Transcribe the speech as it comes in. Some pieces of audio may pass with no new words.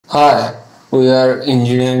Hi, we are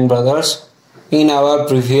engineering brothers. In our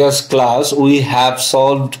previous class, we have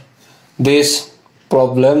solved this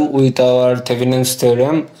problem with our Thevenin's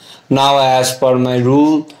theorem. Now, as per my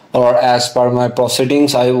rule or as per my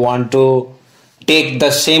proceedings, I want to take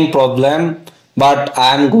the same problem, but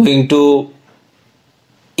I am going to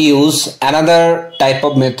use another type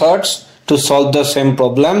of methods to solve the same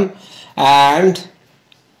problem and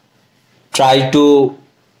try to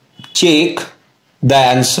check the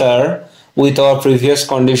answer with our previous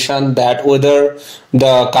condition that whether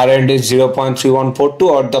the current is 0.3142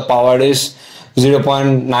 or the power is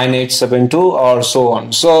 0.9872 or so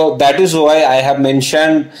on. So that is why I have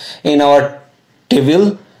mentioned in our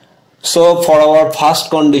table. So for our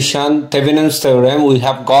first condition, Thevenin's theorem, we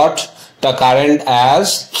have got the current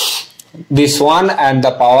as this one and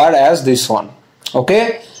the power as this one.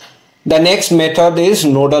 Okay. The next method is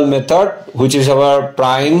nodal method, which is our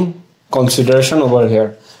prime consideration over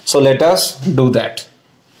here. So let us do that.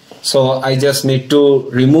 So I just need to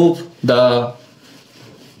remove the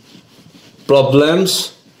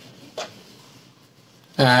problems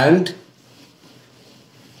and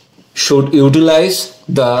should utilize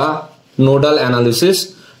the nodal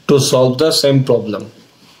analysis to solve the same problem.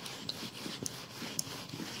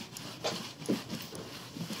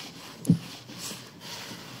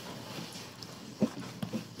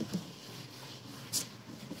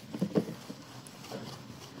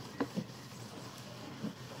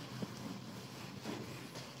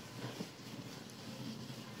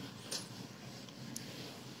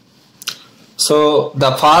 So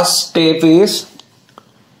the first step is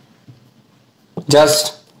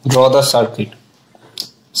just draw the circuit.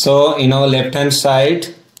 So in our left hand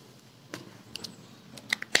side,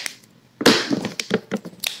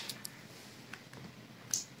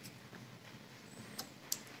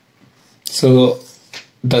 so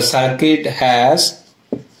the circuit has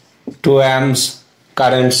 2 amps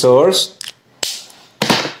current source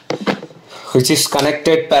which is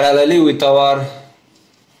connected parallelly with our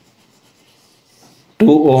 2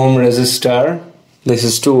 ohm resistor. This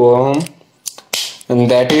is 2 ohm and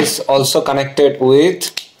that is also connected with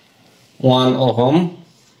 1 ohm.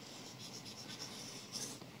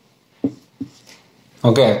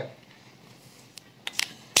 Okay.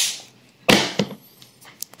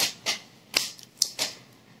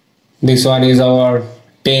 This one is our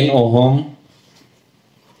 10 ohm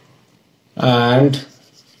and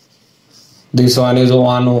this one is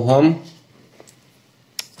 1 ohm.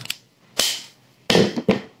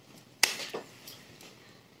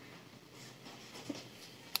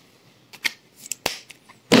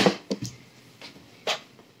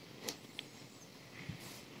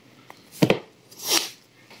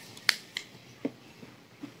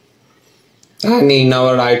 And in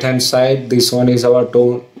our right hand side, this one is our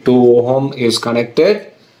 2 ohm is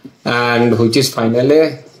connected and which is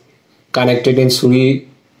finally connected in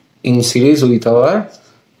series with our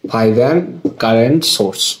 5 amp current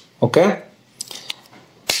source. Okay.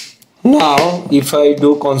 Now if I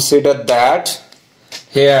do consider that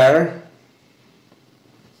here,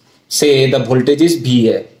 say the voltage is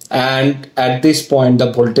VA and at this point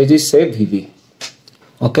the voltage is say VB.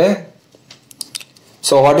 Okay.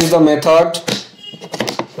 So what is the method?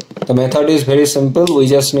 The method is very simple. We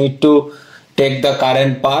just need to take the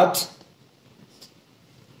current path.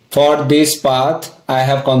 For this path, I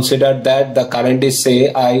have considered that the current is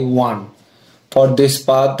say I1. For this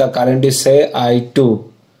path, the current is say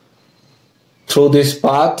I2. Through this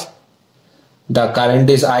path, the current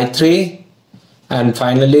is I3. And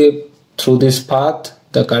finally, through this path,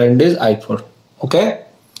 the current is I4. Okay.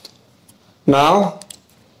 Now,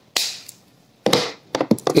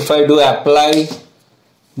 if I do apply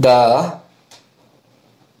the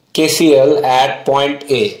KCL at point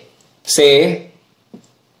A, say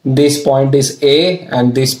this point is A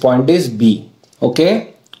and this point is B.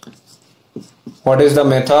 Okay. What is the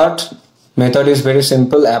method? Method is very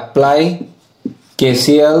simple. Apply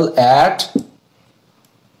KCL at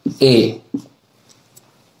A.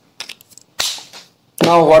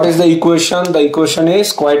 Now what is the equation? The equation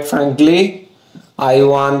is quite frankly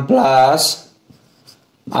I1 plus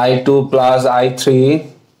I2 plus I3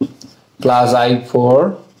 plus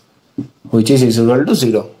I4 which is equal to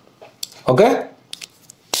 0. Okay.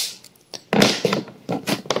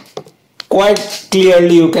 Quite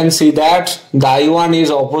clearly you can see that the I1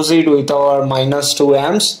 is opposite with our minus 2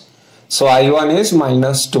 amps. So I1 is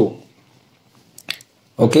minus 2.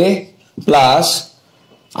 Okay. Plus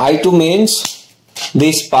I2 means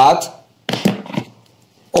this path.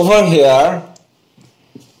 Over here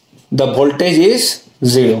the voltage is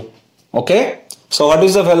 0. Okay. So what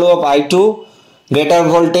is the value of I2? greater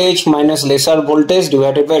voltage minus lesser voltage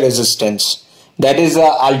divided by resistance. That is the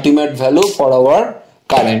ultimate value for our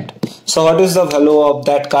current. So what is the value of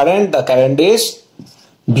that current? The current is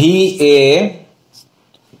VA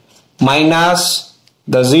minus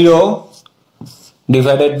the 0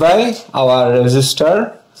 divided by our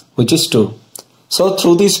resistor, which is 2. So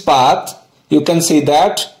through this path you can see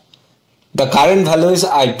that the current value is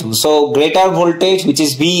I2. So greater voltage, which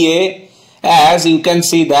is VA, as you can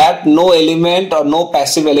see that no element or no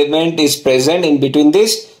passive element is present in between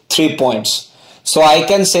these 3 points. So I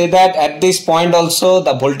can say that at this point also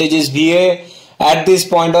the voltage is VA, at this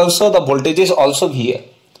point also the voltage is also VA.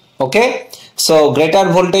 Okay, so greater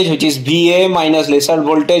voltage, which is VA, minus lesser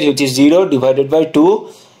voltage, which is 0, divided by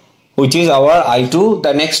 2, which is our I2.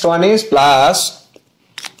 The next one is plus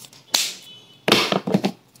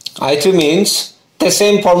I3 means the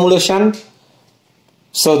same formulation.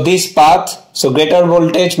 So this path, so greater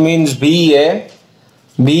voltage means VA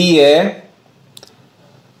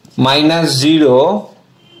minus 0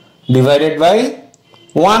 divided by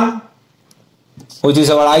 1, which is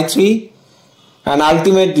our I3, and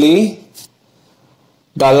ultimately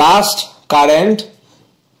the last current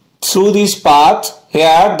through this path,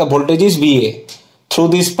 here the voltage is VA, through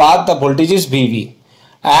this path the voltage is VB,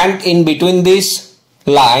 and in between this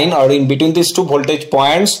line or in between these two voltage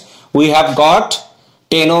points we have got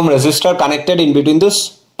 10 ohm resistor connected in between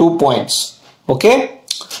those 2 points. Okay,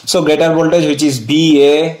 so greater voltage, which is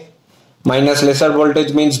VA, minus lesser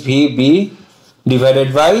voltage means VB,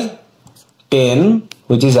 divided by 10,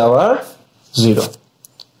 which is our 0.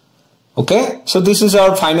 Okay, so this is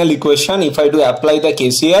our final equation if I do apply the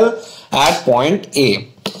KCL at point A.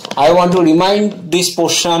 I want to remind this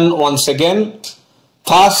portion once again.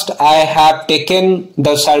 First, I have taken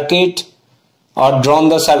the circuit or drawn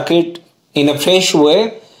the circuit in a fresh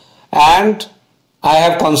way, and I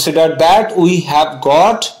have considered that we have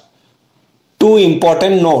got 2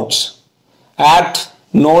 important nodes. At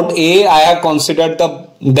node A, I have considered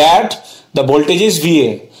that the voltage is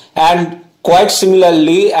VA, and quite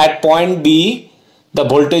similarly at point B, the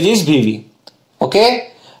voltage is VB.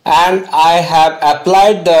 Okay, and I have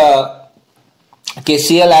applied the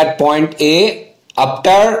KCL at point A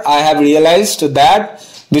after I have realized that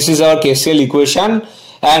this is our KCL equation,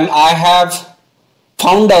 and I have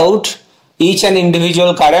found out each and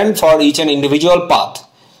individual current for each and individual path.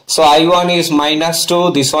 So I1 is minus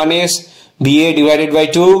 2, this one is VA divided by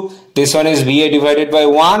 2, this one is VA divided by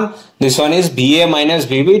 1, this one is VA minus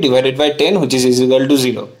VB divided by 10, which is equal to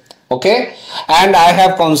 0. Okay, and I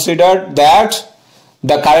have considered that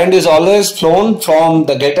the current is always flown from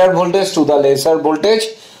the greater voltage to the lesser voltage.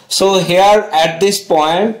 So here at this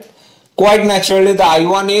point, quite naturally the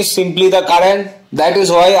I1 is simply the current. That is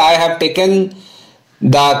why I have taken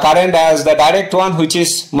the current as the direct one, which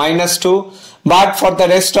is minus 2. But for the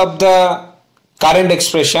rest of the current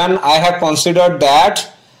expression, I have considered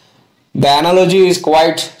that the analogy is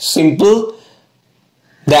quite simple.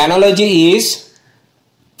 The analogy is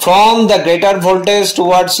from the greater voltage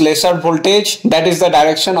towards lesser voltage. That is the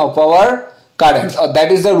direction of our current, or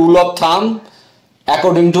that is the rule of thumb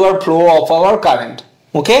according to our flow of our current.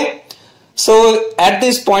 Okay, so at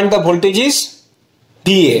this point the voltage is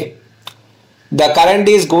VA, the current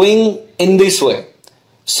is going in this way.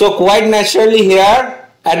 So quite naturally here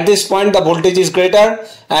at this point the voltage is greater,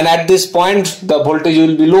 and at this point the voltage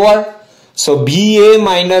will be lower. So VA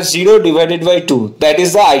minus 0 divided by 2, that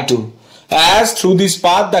is the I2. As through this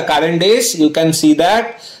path the current is, you can see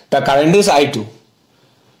that the current is I2.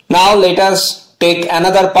 Now let us take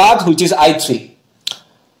another path, which is I3.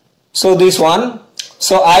 So this one,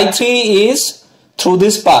 so I3 is through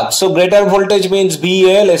this path. So greater voltage means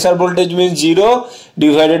VA, lesser voltage means 0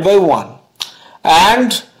 divided by 1.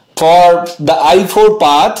 And for the I4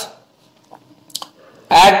 path,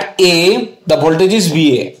 at A the voltage is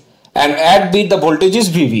VA, and at B the voltage is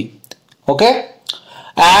VB. Okay,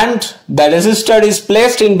 and the resistor is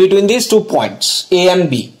placed in between these 2 points A and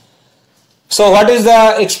B. So what is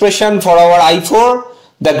the expression for our I4?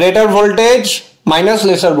 The greater voltage minus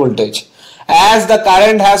lesser voltage. As the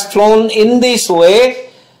current has flown in this way,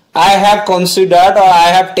 I have considered, or I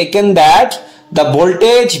have taken that the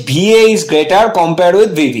voltage VA is greater compared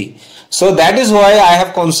with VB. So that is why I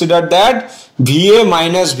have considered that VA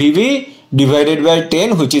minus VB divided by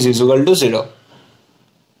 10, which is equal to 0.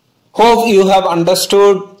 Hope you have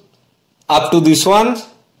understood up to this one.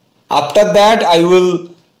 After that I will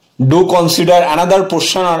do consider another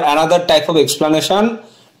portion or another type of explanation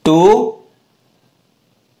to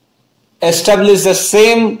establish the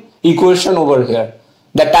same equation over here.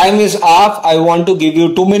 The time is up. I want to give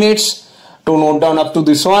you 2 minutes to note down up to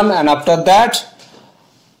this one, and after that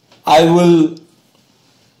I will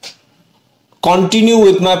continue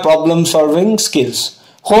with my problem solving skills.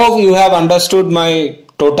 Hope you have understood my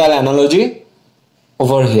total analogy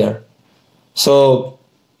over here. So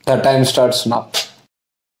the time starts now.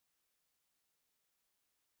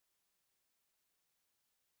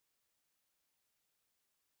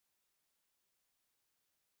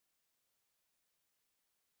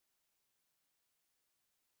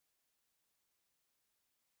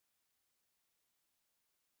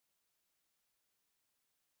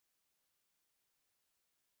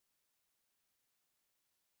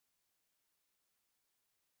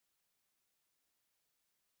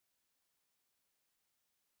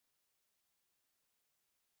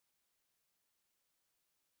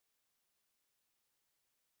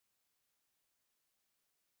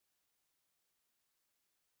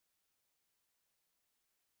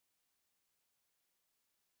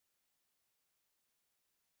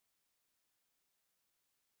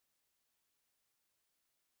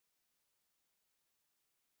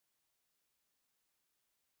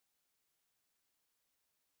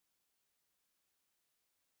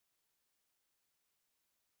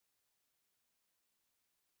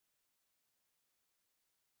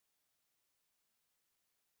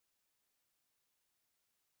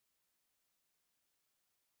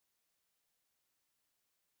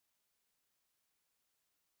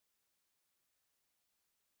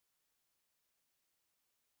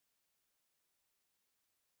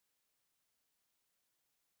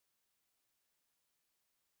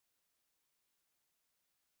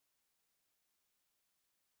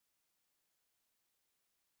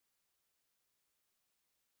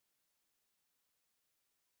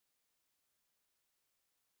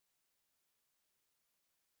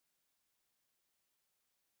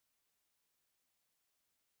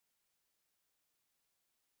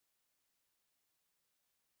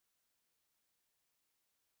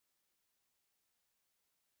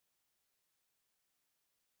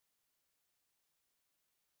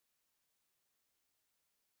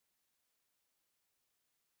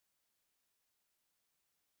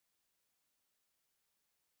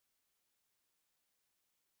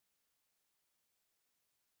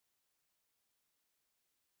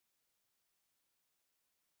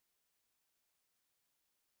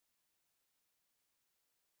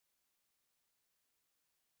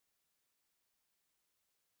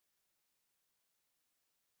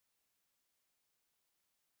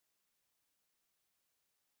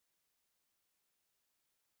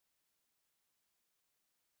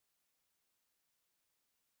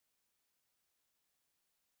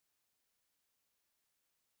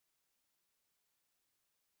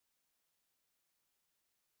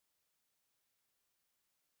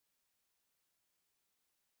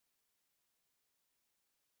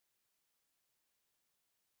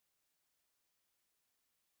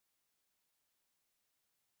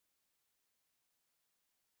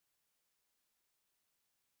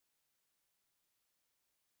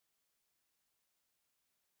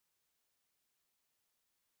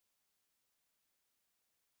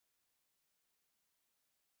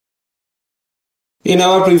 In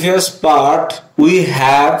our previous part, we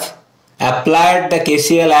have applied the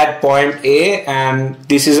KCL at point A, and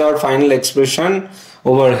this is our final expression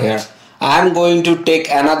over here. I am going to take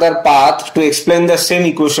another path to explain the same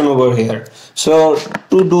equation over here. So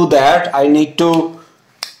to do that, I need to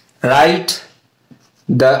write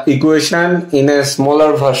the equation in a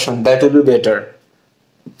smaller version. That will be better.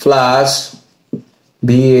 Plus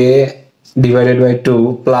VA divided by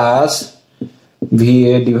 2 plus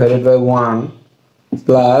VA divided by 1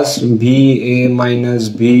 plus VA minus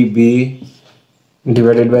VB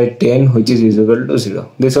divided by 10, which is equal to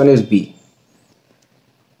 0. This one is B.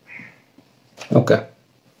 Okay.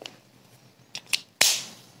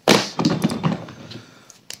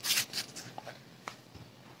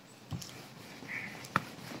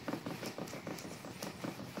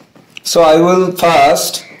 So I will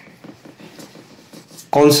first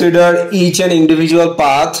consider each and individual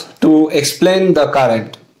path to explain the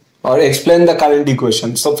current or explain the current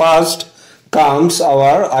equation. So first comes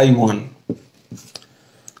our I1.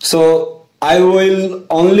 So I will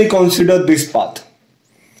only consider this path.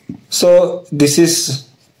 So this is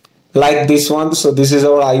like this one. So this is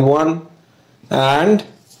our I1 and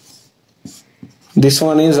this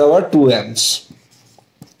one is our 2 amps.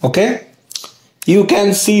 Okay. You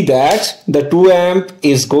can see that the 2 amp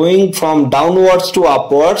is going from downwards to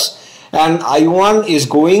upwards and I1 is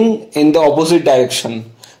going in the opposite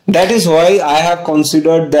direction. That is why I have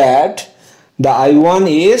considered that the I1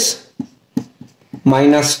 is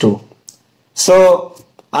minus 2. So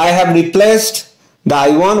I have replaced the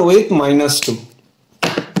I1 with minus 2.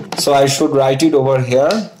 So I should write it over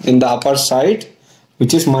here in the upper side,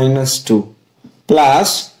 which is minus 2.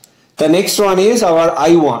 plus the next one is our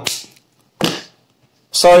I1.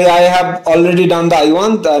 Sorry, I have already done the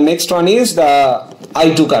I1. The next one is the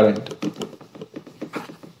I2 current.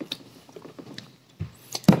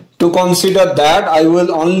 To consider that, I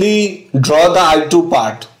will only draw the I2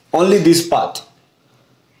 part, only this part.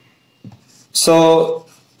 So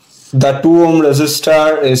the 2 ohm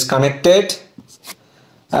resistor is connected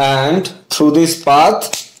and through this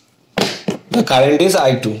path the current is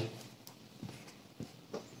I2.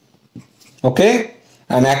 Okay,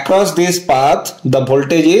 and across this path the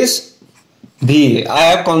voltage is VA. I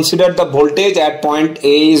have considered the voltage at point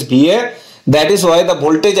A is VA. That is why the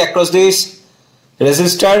voltage across this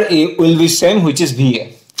resistor will be same, which is VA.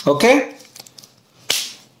 Okay.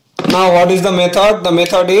 Now what is the method? The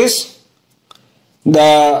method is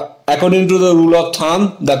according to the rule of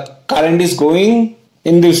thumb, the current is going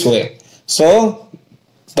in this way. So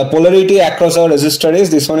the polarity across our resistor is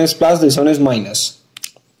this one is plus, this one is minus.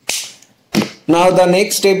 Now the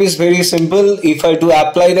next step is very simple. If I do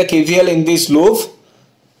apply the KVL in this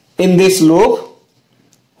loop,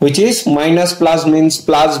 which is minus plus means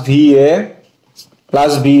plus VA,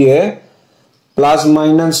 plus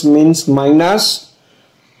minus means minus.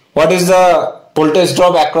 What is the voltage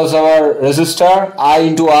drop across our resistor? I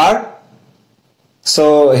into R.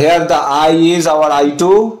 So here the I is our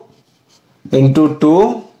I2 into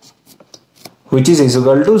 2, which is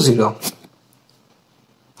equal to 0.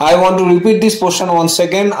 I want to repeat this portion once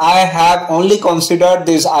again. I have only considered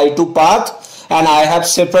this I2 path and I have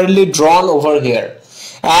separately drawn over here.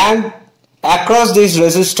 And across this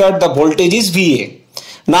resistor the voltage is VA.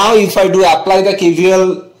 Now if I do apply the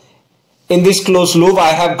KVL in this closed loop, I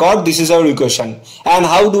have got this is our equation. And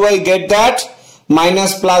how do I get that?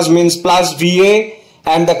 Minus plus means plus VA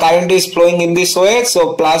and the current is flowing in this way.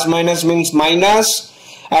 So plus minus means minus.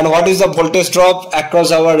 And what is the voltage drop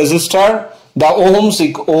across our resistor? The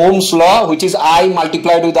Ohm's law, which is I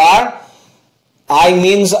multiplied with R. I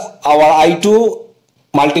means our I2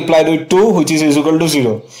 multiplied with 2, which is equal to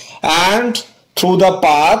 0. And through the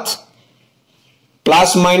path,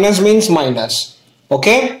 plus minus means minus.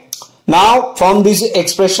 Okay. Now from this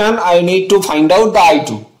expression I need to find out the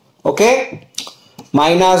I2. Okay.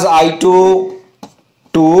 Minus I2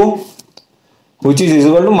 2, which is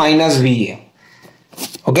equal to minus VA.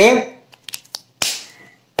 Okay.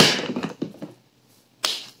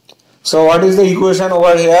 So what is the equation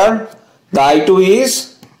over here? The I2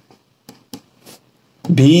 is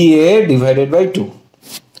VA divided by 2.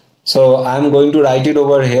 So I am going to write it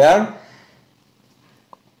over here.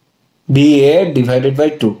 VA divided by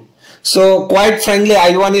 2. So quite frankly,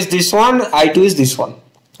 I1 is this one, I2 is this one.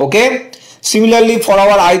 Okay. Similarly for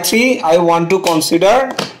our I3, I want to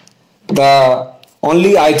consider the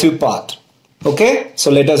only I3 path. Okay.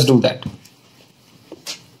 So let us do that.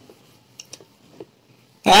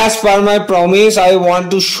 As per my promise, I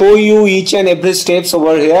want to show you each and every steps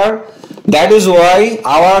over here. That is why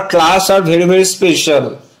our class are very, very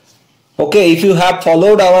special. Okay, if you have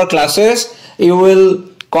followed our classes, you will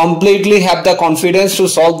completely have the confidence to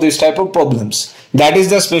solve this type of problems. That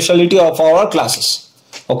is the specialty of our classes.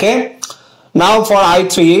 Okay. Now for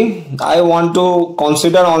I3, I want to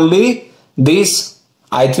consider only this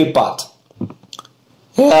I3 path.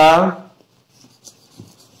 Here,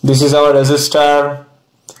 this is our resistor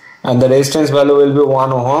and the resistance value will be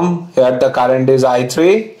 1 ohm. Here the current is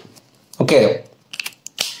I3. Okay.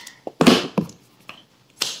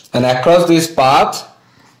 And across this path,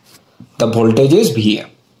 the voltage is VA.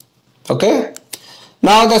 Okay.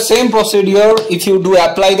 Now the same procedure, if you do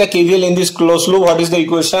apply the KVL in this closed loop, what is the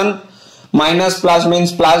equation? Minus plus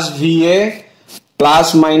means plus VA,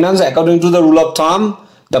 plus minus according to the rule of thumb.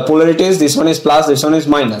 The polarity is this one is plus, this one is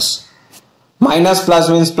minus. Minus plus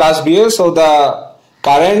means plus VA, so the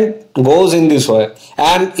current goes in this way.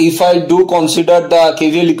 And if I do consider the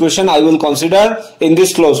KVL equation, I will consider in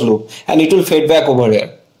this closed loop and it will fade back over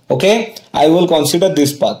here. Okay, I will consider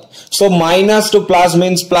this path. So minus to plus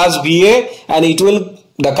means plus VA and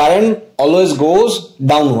the current always goes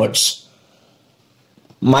downwards.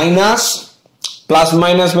 Minus plus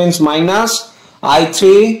minus means minus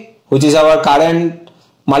I3, which is our current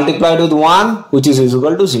multiplied with 1, which is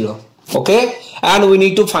equal to 0. Okay, and we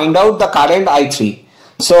need to find out the current I3.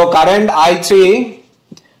 So current I3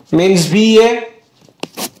 means VA.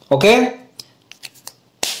 Okay,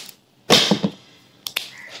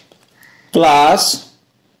 plus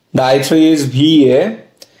the I3 is VA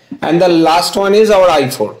and the last one is our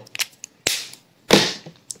I4.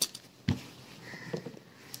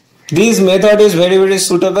 This method is very, very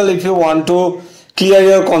suitable if you want to clear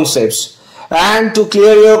your concepts. And to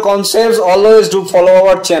clear your concepts, always do follow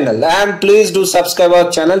our channel and please do subscribe our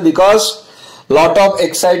channel, because lot of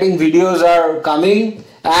exciting videos are coming,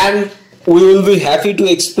 and we will be happy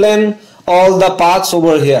to explain all the paths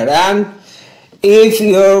over here. And if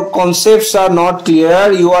your concepts are not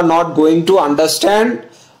clear, you are not going to understand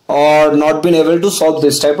or not been able to solve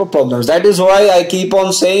this type of problems. That is why I keep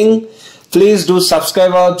on saying, please do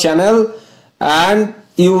subscribe our channel, and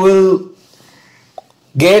you will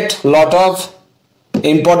get lot of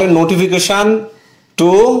important notification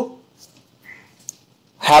to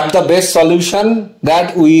have the best solution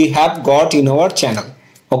that we have got in our channel.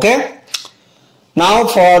 Okay, now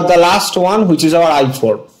for the last one, which is our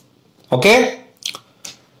I4. Okay,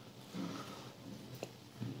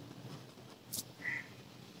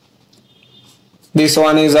 this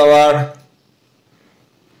one is our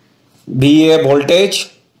VA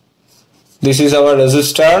voltage, this is our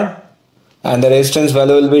resistor, and the resistance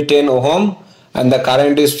value will be 10 ohm, and the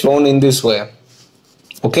current is flown in this way.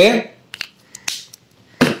 Okay,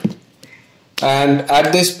 and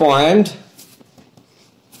at this point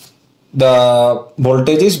the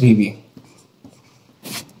voltage is VB.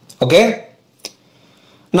 Okay,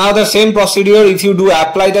 now the same procedure, if you do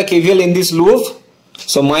apply the KVL in this loop,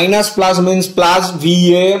 so minus plus means plus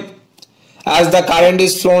VA, as the current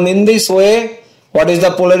is flown in this way. What is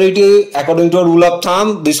the polarity according to a rule of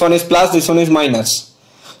thumb? This one is plus, this one is minus.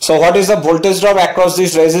 So what is the voltage drop across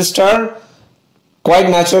this resistor? Quite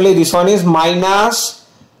naturally, this one is minus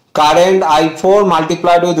current I4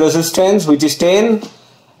 multiplied with resistance, which is 10.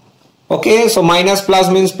 Okay, so minus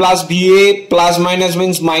plus means plus VA, plus minus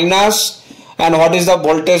means minus. And what is the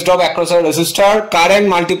voltage drop across a resistor? Current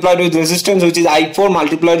multiplied with resistance, which is I4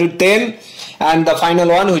 multiplied with 10. And the final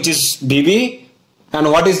one, which is VB.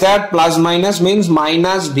 And what is that? Plus minus means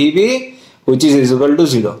minus VB, which is equal to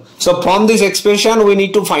 0. So from this expression, we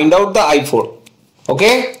need to find out the I4.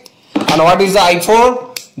 Okay, and what is the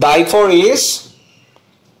I4? The I4 is,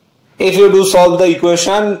 if you do solve the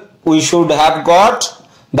equation, we should have got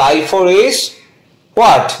the I4 is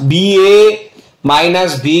what? BA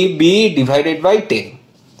minus BB divided by 10.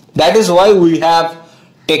 That is why we have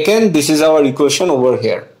taken, this is our equation over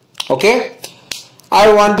here. Okay,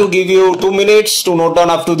 I want to give you 2 minutes to note down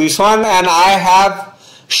up to this one, and I have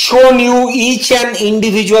shown you each and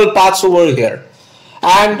individual paths over here,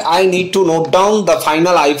 and I need to note down the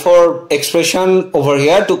final I4 expression over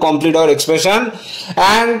here to complete our expression.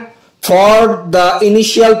 And for the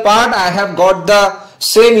initial part, I have got the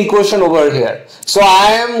same equation over here. So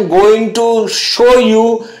I am going to show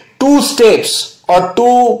you 2 steps or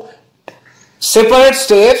 2 separate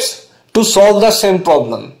steps to solve the same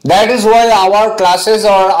problem. That is why our classes or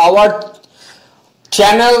our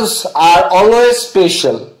channels are always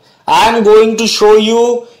special. I am going to show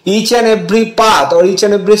you each and every path or each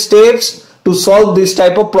and every steps to solve this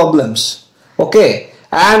type of problems. Okay,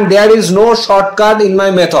 and there is no shortcut in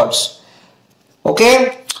my methods.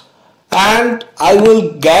 Okay, and I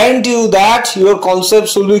will guarantee you that your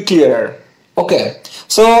concepts will be clearer. Okay,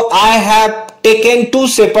 so I have taken 2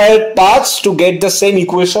 separate paths to get the same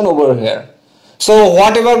equation over here. So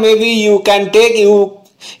whatever maybe you can take,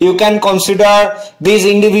 you can consider this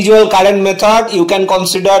individual current method, you can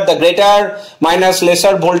consider the greater minus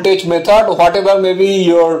lesser voltage method, whatever maybe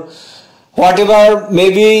you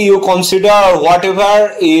consider, or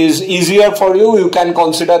whatever is easier for you, you can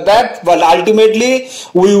consider that, but ultimately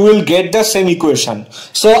we will get the same equation.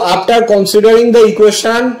 So after considering the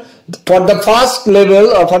equation for the first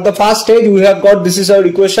level or for the first stage, we have got, this is our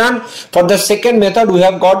equation. For the second method, we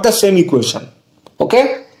have got the same equation.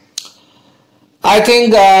 Okay, I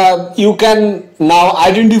think you can now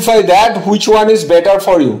identify that which one is better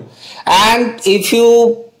for you. And if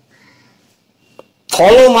you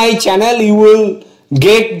follow my channel, you will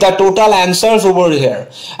get the total answers over here.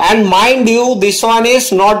 And mind you, this one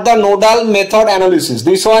is not the nodal method analysis.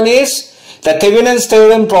 This one is the Thevenin's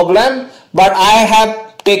theorem problem, but I have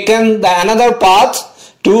taken the another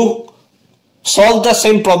path to solve the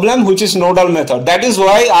same problem, which is nodal method. That is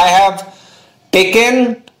why I have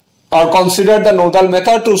taken or considered the nodal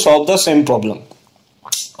method to solve the same problem.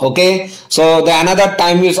 Okay, so the another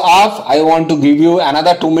time is off. I want to give you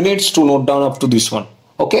another 2 minutes to note down up to this one.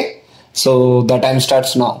 Okay, so the time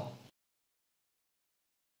starts now.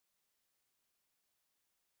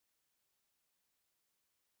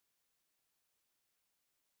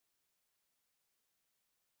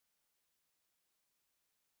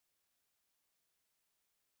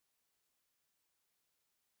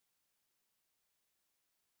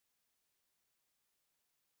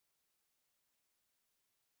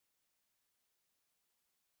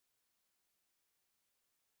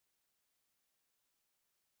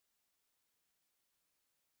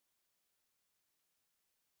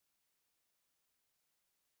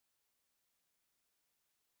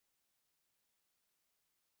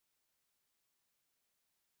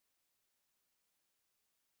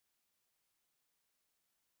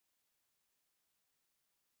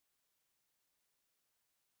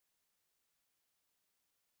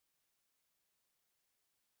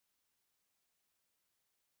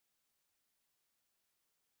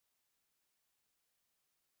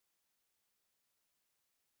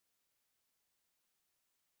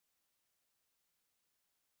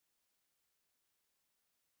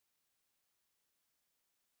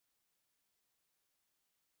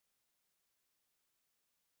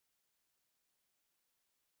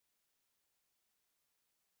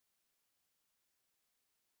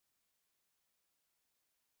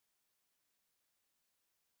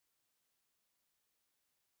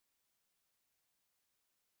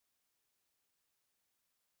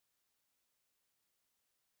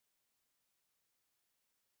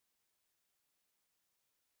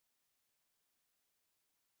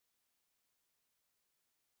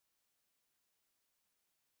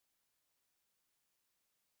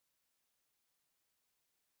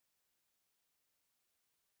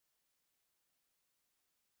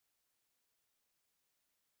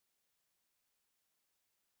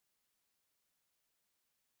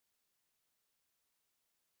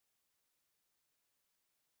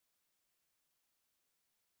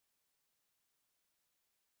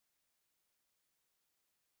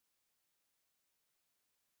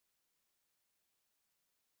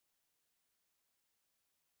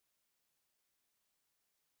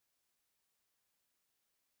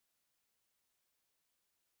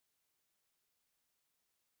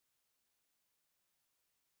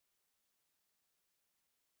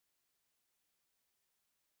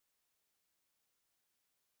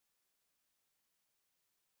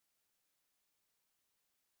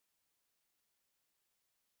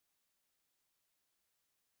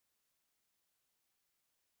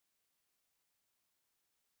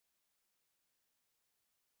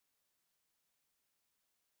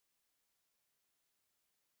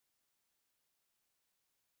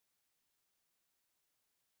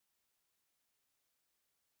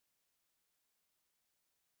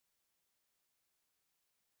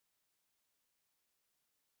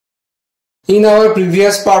 In our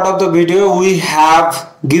previous part of the video, we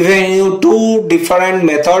have given you two different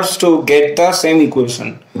methods to get the same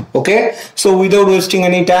equation. Okay, so without wasting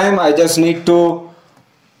any time, I just need to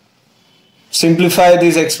simplify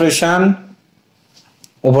this expression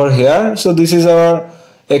over here. So this is our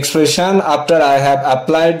expression after I have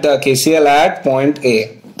applied the KCL at point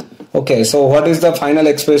A. Okay, so what is the final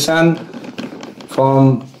expression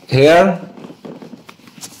from here,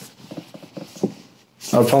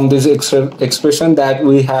 or from this expression that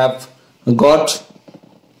we have got?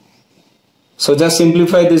 So just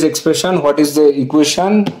simplify this expression. What is the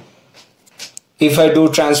equation? If I do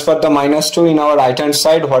transfer the -2 in our right hand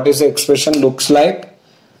side, what is the expression looks like?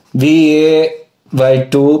 VA by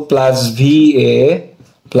 2 plus VA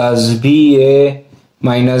plus VA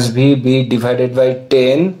minus VB divided by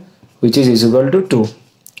 10, which is equal to 2.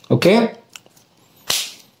 Okay.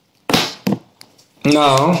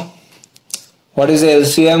 Now, what is the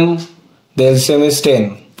LCM? The LCM is 10.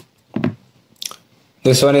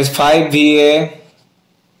 This one is 5 VA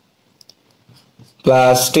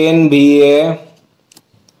plus 10 VA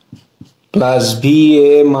plus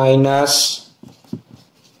VA minus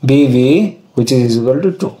BV, which is equal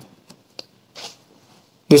to 2.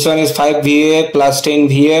 This one is 5 VA plus 10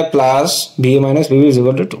 VA plus VA minus BV is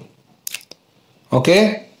equal to 2.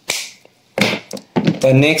 Okay.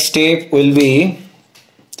 The next step will be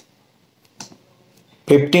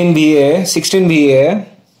 15 VA, 16 VA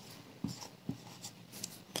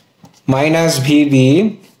minus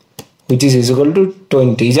VB, which is equal to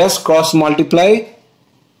 20. Just cross multiply.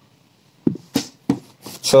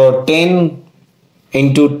 So 10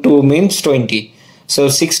 into 2 means 20. So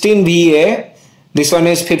 16 VA, this one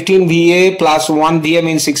is 15 VA plus 1 VA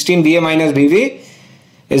means 16 VA minus VB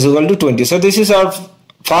is equal to 20. So this is our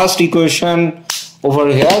first equation over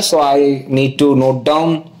here. So I need to note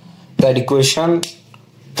down that equation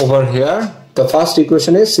over here. The first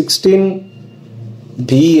equation is 16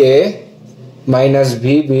 VA minus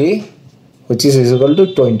VB, which is equal to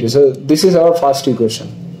 20. So this is our first equation.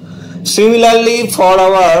 Similarly, for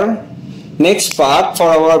our next part, for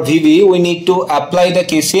our VB, we need to apply the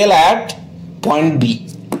KCL at point B.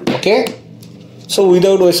 Okay. So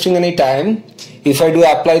without wasting any time, if I do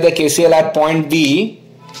apply the KCL at point B,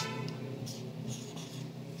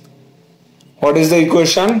 what is the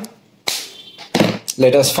equation?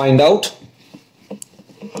 Let us find out.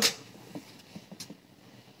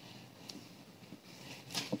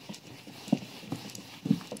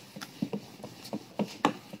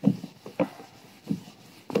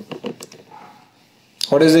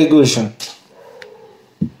 What is the equation?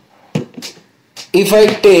 If I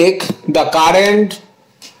take the current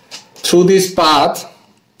through this path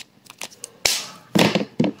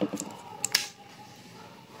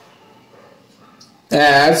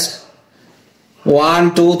as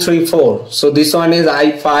 1, 2, 3, 4. So this one is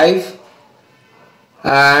I5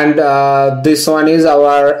 and this one is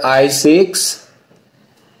our I6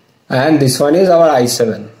 and this one is our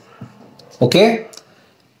I7. Okay.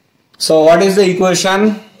 So what is the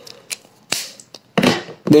equation?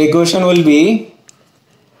 The equation will be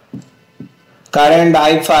current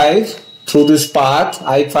I5 through this path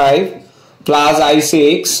I5 plus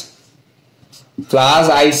I6 plus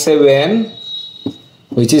I7,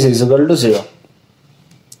 which is equal to 0.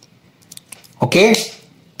 Okay.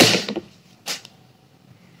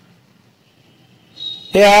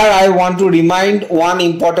 Here I want to remind one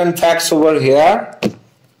important fact over here.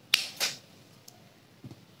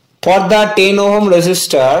 For the 10 ohm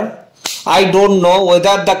resistor, I don't know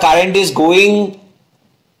whether the current is going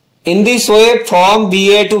in this way from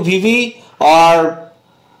VA to VB or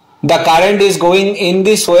the current is going in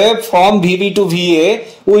this way from VB to VA.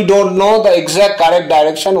 We don't know the exact correct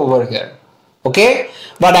direction over here. Okay.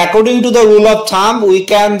 But according to the rule of thumb, we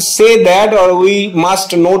can say that, or we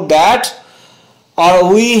must note that,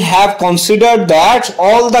 or we have considered that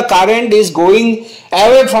all the current is going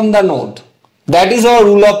away from the node. That is our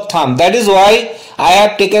rule of thumb. That is why I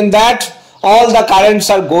have taken that all the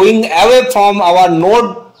currents are going away from our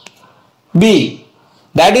node B.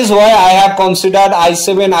 That is why I have considered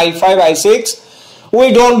I7, I5, I6.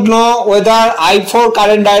 We don't know whether I4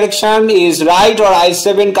 current direction is right or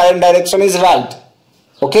I7 current direction is right.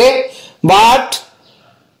 Okay. But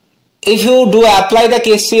if you do apply the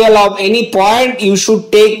KCL of any point, you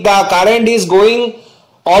should take the current is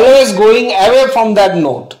always going away from that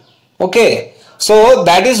node. Okay. So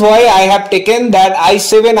that is why I have taken that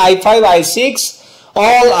I7, I5, I6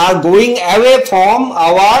 all are going away from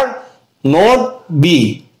our node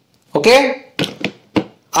B. Okay.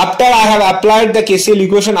 After I have applied the KCL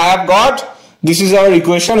equation, I have got, this is our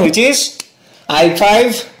equation, which is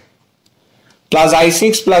I5 plus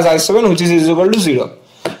I6 plus I7, which is equal to 0.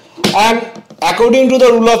 And according to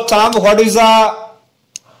the rule of thumb, what is the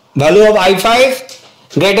value of I5?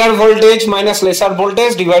 Greater voltage minus lesser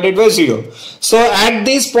voltage divided by 0. So at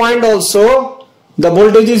this point also the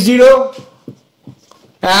voltage is 0,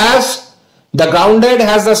 as the grounded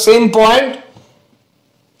has the same point.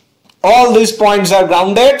 All these points are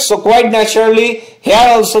grounded, so quite naturally here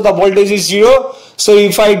also the voltage is 0. So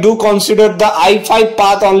if I do consider the I5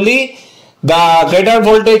 path only, the greater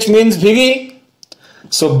voltage means VV.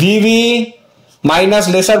 So VV minus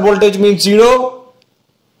lesser voltage means 0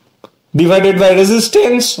 divided by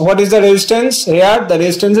resistance. What is the resistance? Here the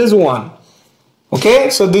resistance is 1. Okay,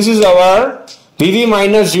 so this is our VV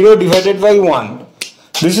minus 0 divided by 1.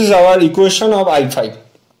 This is our equation of I5.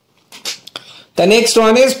 The next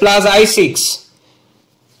one is plus I6.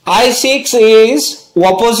 I6 is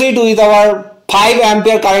opposite with our 5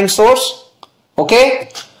 ampere current source. Okay,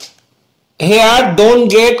 here don't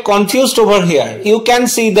get confused over here. You can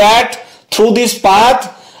see that through this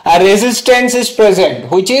path a resistance is present,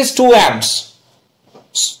 which is 2 amps.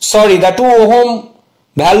 Sorry, the 2 ohm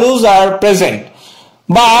values are present,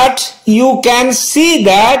 but you can see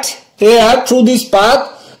that here through this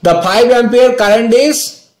path the 5 ampere current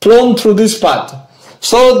is flown through this path.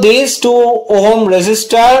 So this 2 ohm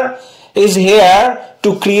resistor is here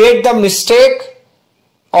to create the mistake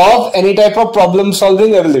of any type of problem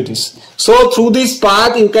solving abilities. So through this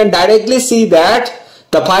path you can directly see that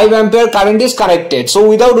the 5 ampere current is connected. So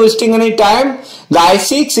without wasting any time, the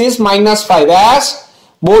I6 is minus 5, as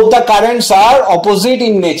both the currents are opposite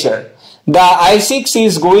in nature. The I6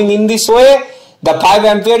 is going in this way, the 5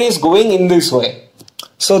 ampere is going in this way.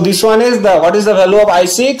 So this one is the, what is the value of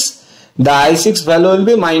I6? The I6 value will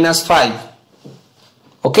be minus 5.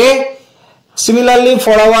 Okay. Similarly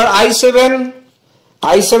for our I7,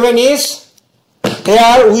 I7 is,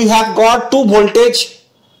 here we have got 2 voltage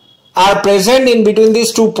are present in between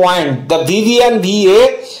these 2 points, the VV and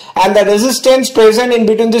VA, and the resistance present in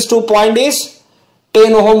between these 2 points is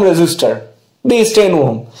 10 ohm resistor. This 10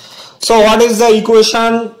 ohm. So what is the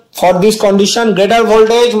equation for this condition? Greater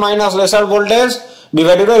voltage minus lesser voltage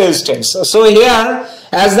divided by resistance. So here,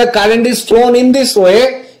 as the current is flown in this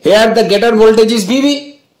way, here the greater voltage is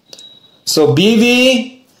VV. So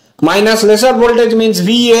VV minus lesser voltage means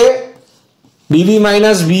VA. VV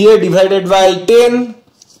minus VA divided by 10,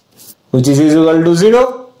 which is equal to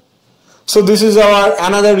 0. So this is our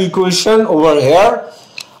another equation over here.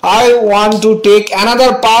 I want to take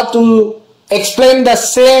another path to explain the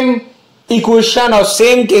same equation or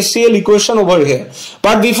same KCL equation over here.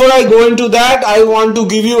 But before I go into that, I want to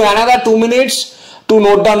give you another 2 minutes to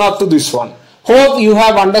note down up to this one. Hope you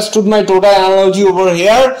have understood my total analogy over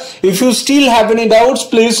here. If you still have any doubts,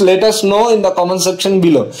 please let us know in the comment section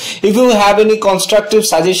below. If you have any constructive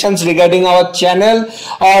suggestions regarding our channel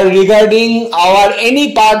or regarding our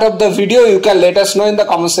any part of the video, you can let us know in the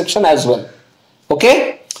comment section as well.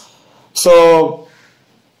 Okay, so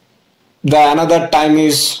the another time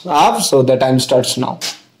is up, so the time starts now.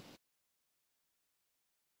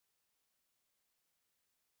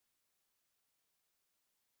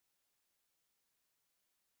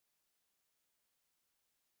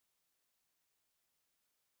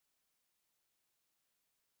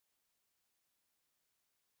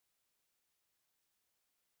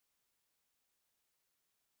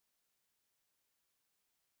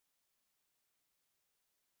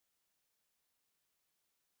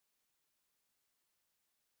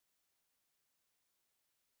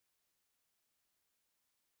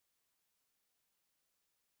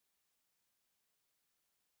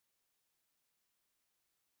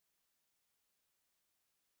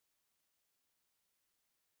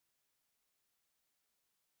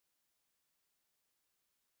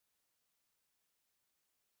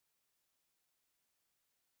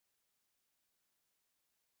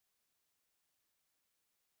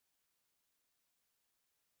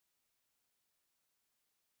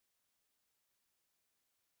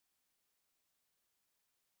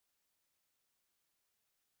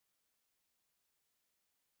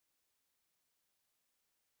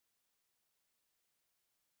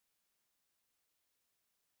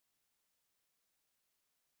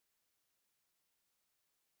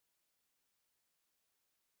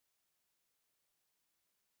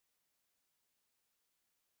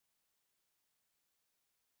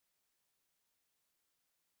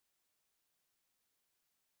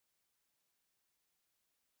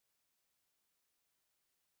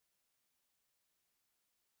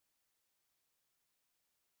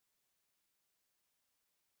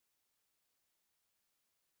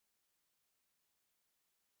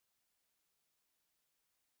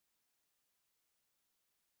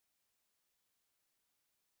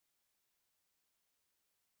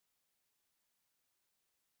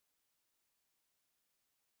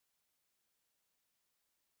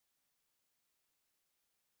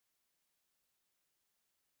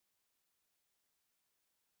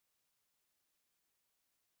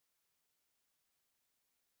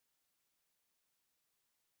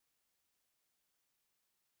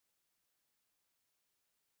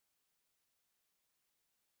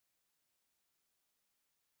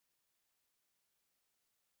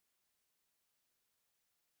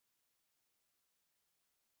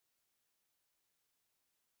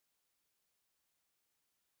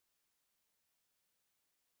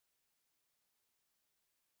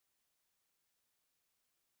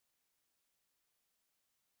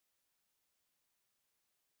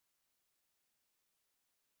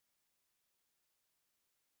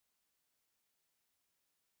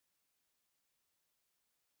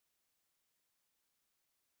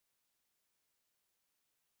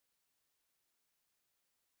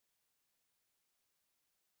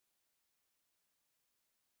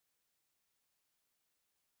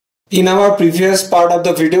 In our previous part of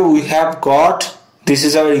the video, we have got, this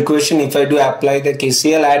is our equation if I do apply the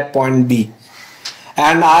KCL at point B.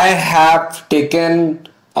 And I have taken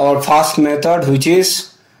our first method, which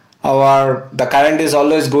is the current is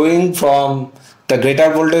always going from the greater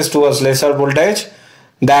voltage towards lesser voltage.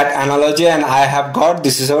 That analogy, and I have got,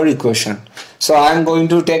 this is our equation. So I am going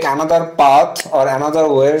to take another path or another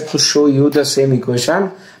way to show you the same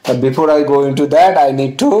equation. But before I go into that, I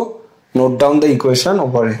need to note down the equation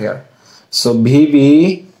over here. So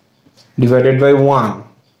VB divided by 1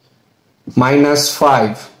 minus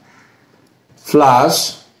 5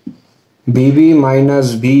 plus VB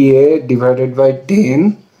minus VA divided by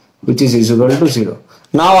 10, which is equal to 0.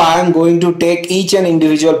 Now I am going to take each and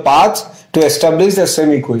individual path to establish the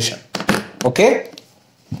same equation. Okay.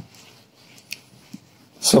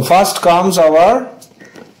 So first comes our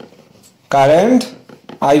current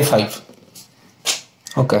I5.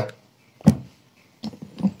 Okay.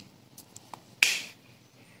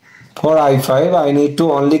 For I5, I need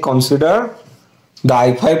to only consider the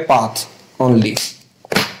I5 path only.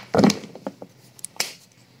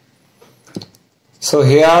 So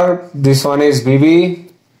here, this one is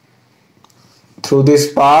VB. Through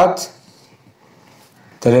this path,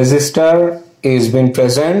 the resistor is been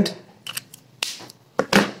present.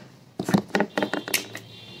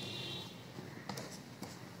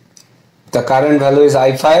 The current value is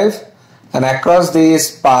I5, and across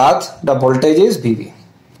this path, the voltage is VB.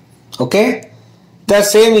 Okay, the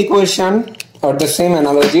same equation or the same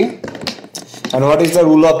analogy, and what is the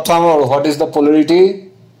rule of thumb or what is the polarity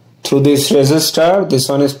through this resistor? This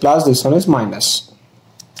one is plus, this one is minus.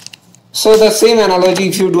 So the same analogy,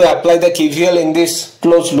 if you do apply the KVL in this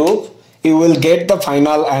closed loop, you will get the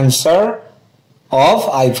final answer of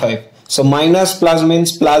I5. So minus plus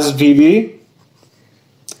means plus VB,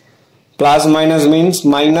 plus minus means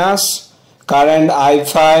minus current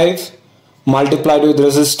I5 multiplied with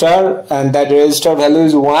resistor, and that resistor value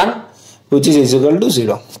is 1, which is equal to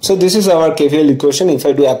 0. So this is our KVL equation if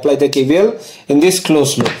I do apply the KVL in this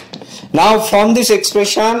closed loop. Now from this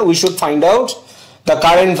expression we should find out the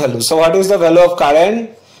current value. So what is the value of current?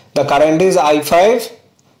 The current is I5,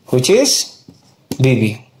 which is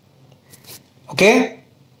VB. Okay.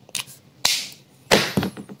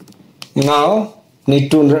 Now need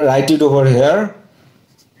to write it over here,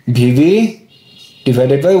 VB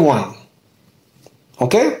divided by 1.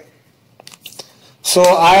 Okay, so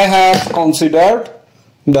I have considered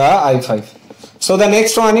the I5. So the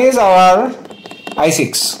next one is our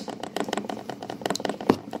I6.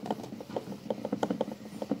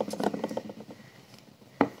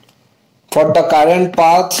 For the current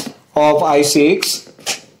path of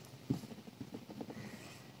I6,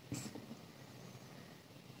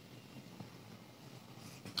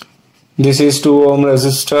 this is 2 ohm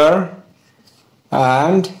resistor,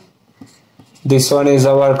 and this one is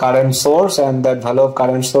our current source, and that value of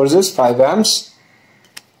current source is 5 amps,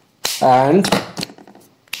 and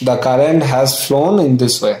the current has flown in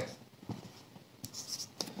this way.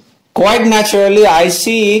 Quite naturally,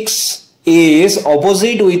 I6 is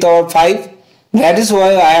opposite with our 5. That is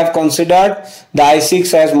why I have considered the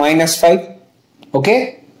I6 as minus 5.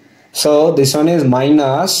 Okay, so this one is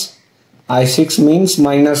minus, I6 means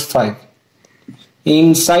minus 5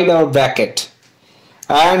 inside our bracket.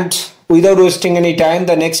 And without wasting any time,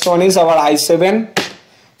 the next one is our I7.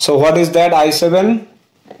 So what is that I7?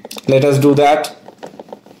 Let us do that.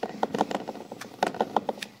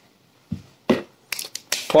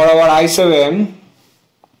 For our I7,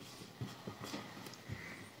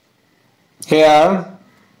 here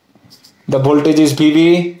the voltage is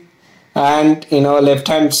VB, and in our left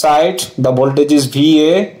hand side the voltage is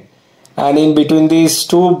VA, and in between these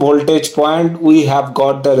two voltage point we have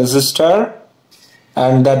got the resistor,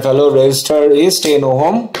 and that value of resistor is 10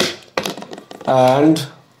 ohm, and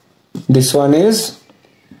this one is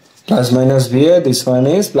plus minus VA, this one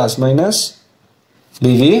is plus minus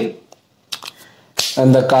VB,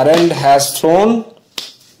 and the current has flown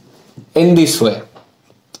in this way.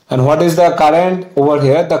 And what is the current over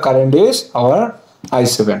here? The current is our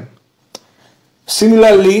I7.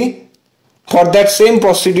 Similarly, for that same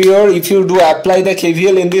procedure, if you do apply the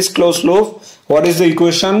KVL in this closed loop, what is the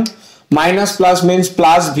equation? Minus plus means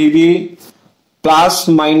plus VB, plus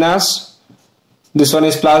minus, this one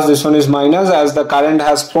is plus, this one is minus, as the current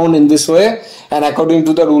has flown in this way, and according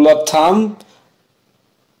to the rule of thumb,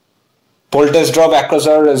 voltage drop across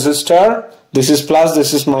our resistor, this is plus,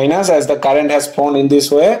 this is minus, as the current has flown in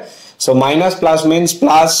this way. So minus plus means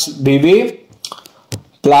plus VB,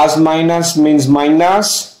 plus minus means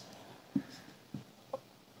minus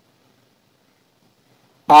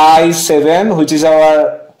I7, which is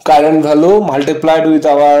our current value multiplied with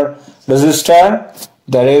our resistor.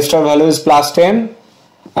 The resistor value is plus 10,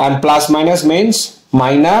 and plus minus means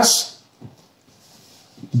minus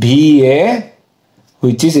VA,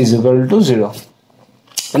 which is equal to 0.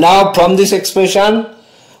 Now from this expression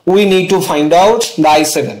we need to find out the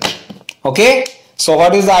I7. Okay, so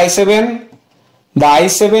what is the I7? The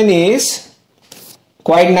I7 is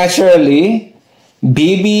quite naturally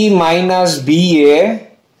VB minus VA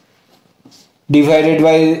divided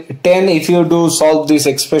by 10 if you do solve this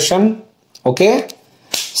expression. Okay,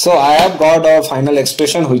 so I have got our final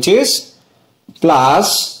expression, which is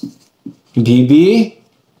plus VB,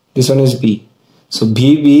 this one is B, so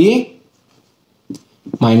VB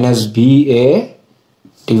minus VA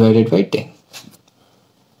divided by 10.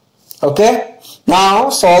 Okay, now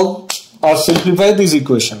solve or simplify this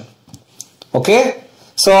equation. Okay,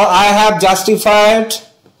 so I have justified,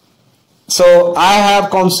 so I have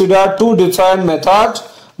considered two different methods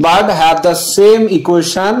but have the same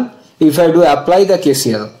equation if I do apply the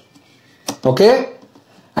KCL. Okay,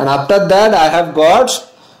 and after that I have got,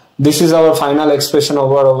 this is our final expression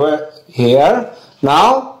over here.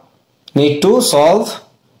 Now need to solve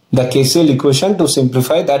the KCL equation to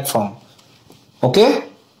simplify that form. Okay,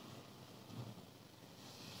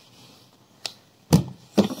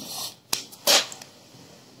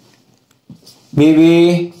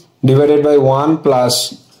 VB divided by 1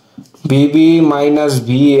 plus VB minus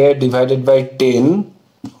VA divided by 10,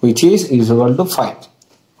 which is equal to 5.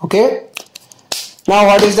 Okay, now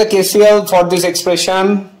what is the KCL for this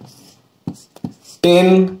expression?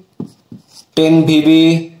 10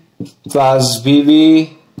 VB plus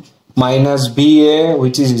VB minus VA,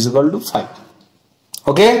 which is equal to 5.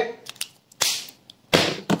 Okay,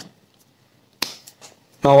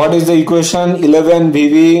 now what is the equation? 11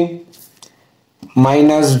 VB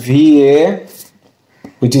minus VA,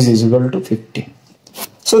 which is equal to 50.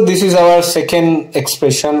 So this is our second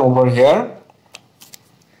expression over here,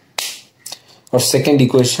 or second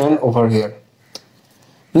equation over here.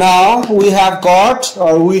 Now we have got,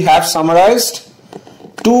 or we have summarized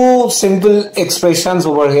two simple expressions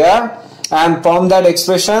over here, and from that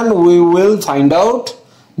expression we will find out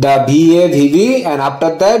the VA, VB, and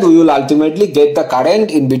after that we will ultimately get the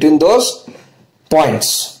current in between those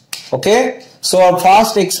points. Okay, so our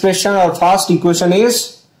first expression, our first equation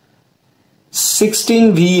is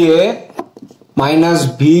 16 VA minus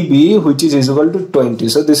VB, which is equal to 20.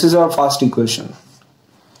 So this is our first equation.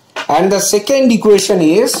 And the second equation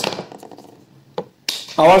is,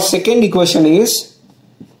 our second equation is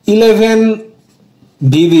 11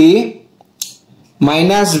 VB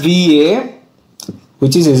minus VA,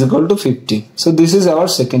 which is equal to 50. So this is our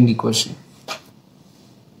second equation.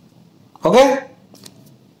 Okay,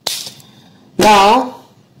 now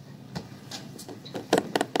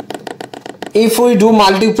if we do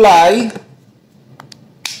multiply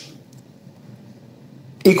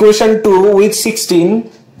equation 2 with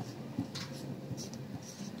 16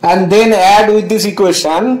 and then add with this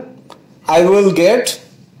equation, I will get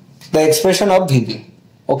the expression of VB.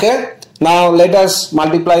 Okay, now let us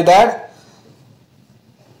multiply that.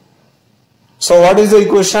 So what is the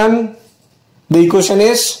equation? The equation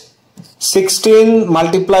is 16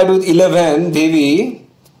 multiplied with 11 VB,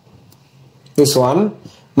 this one,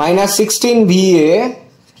 minus 16 VA,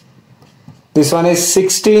 this one is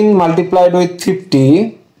 16 multiplied with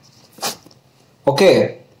 50.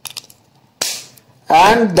 Okay,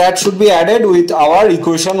 and that should be added with our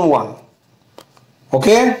equation 1.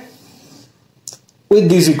 Okay, with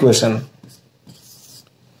this equation.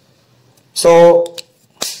 So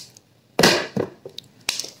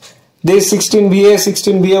this 16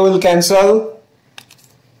 VA will cancel,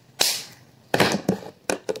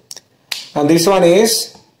 and this one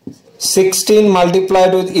is 16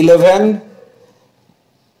 multiplied with 11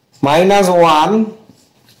 minus 1,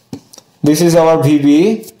 this is our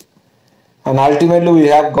VB, and ultimately we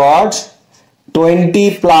have got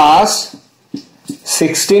 20 plus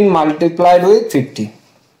 16 multiplied with 50.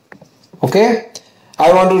 Okay,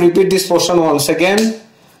 I want to repeat this portion once again.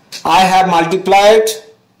 I have multiplied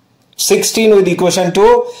 16 with equation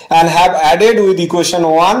 2 and have added with equation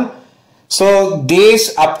 1. So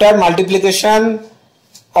this, after multiplication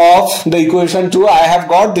of the equation 2, I have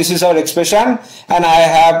got, this is our expression, and I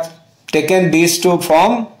have taken these two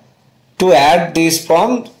from to add this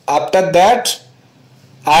from. After that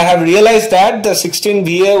I have realized that the 16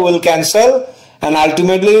 VA will cancel and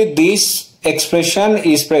ultimately this expression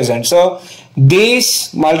is present. So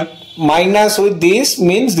this minus with this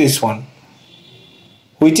means this one,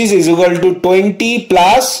 which is equal to 20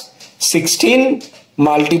 plus 16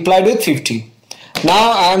 multiplied with 50.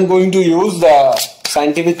 Now I am going to use the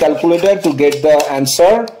scientific calculator to get the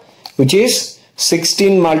answer, which is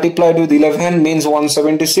 16 multiplied with 11 means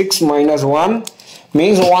 176 minus 1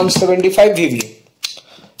 means 175 VV.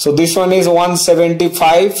 So this one is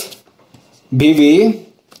 175 VV,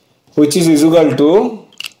 which is equal to,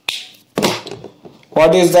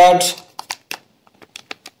 what is that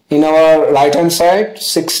in our right hand side?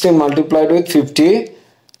 16 multiplied with 50.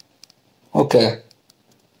 Okay,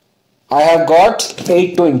 I have got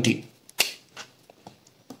 820.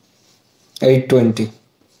 820.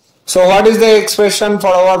 So what is the expression for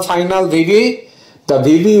our final VV? The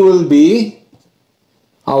VV will be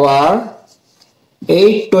our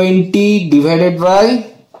 820 divided by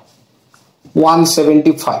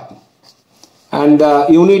 175, and the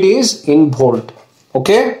unit is in volt.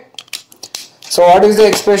 Okay, so what is the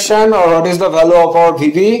expression, or what is the value of our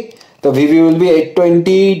VV? The VV will be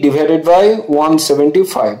 820 divided by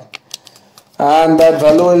 175, and that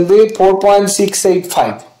value will be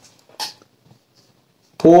 4.685.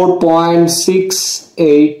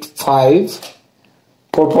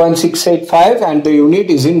 4.685, and the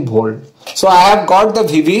unit is in volt. So I have got the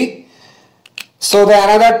VV. So the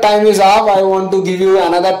another time is up. I want to give you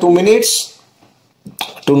another 2 minutes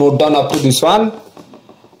to note down up to this one,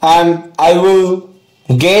 and I will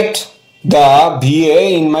get the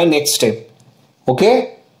VA in my next step.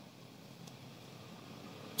 Okay,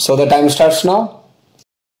 so the time starts now.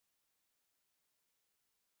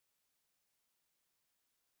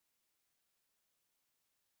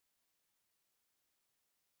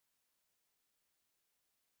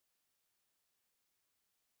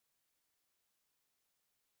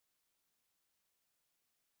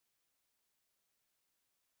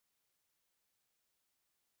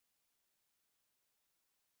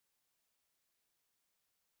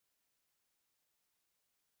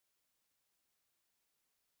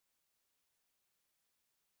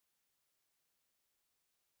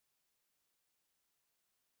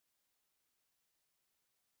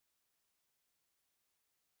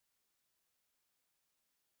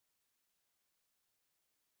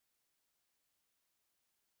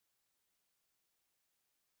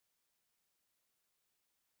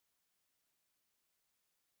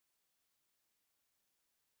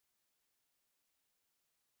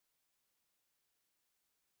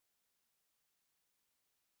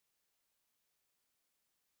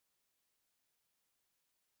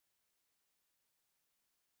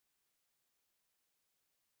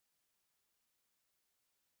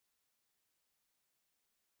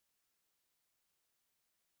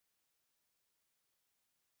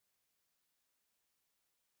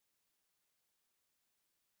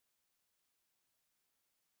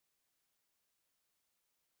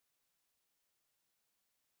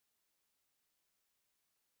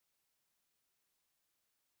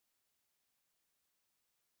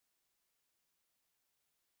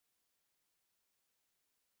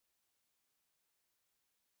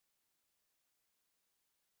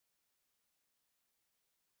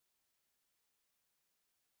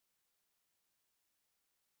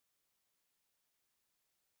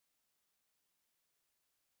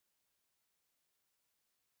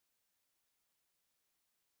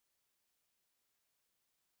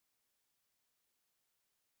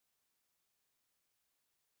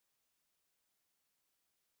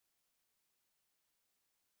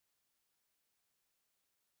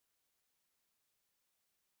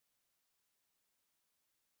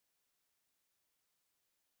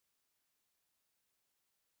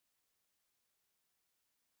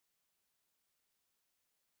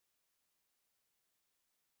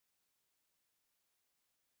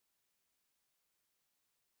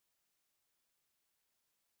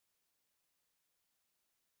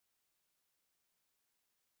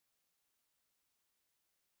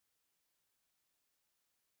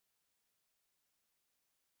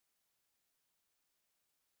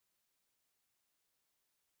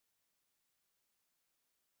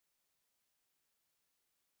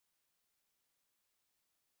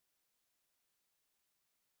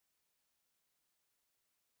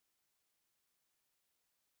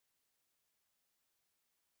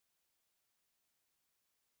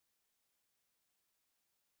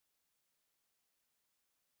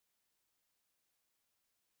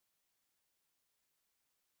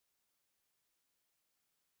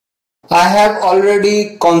 I have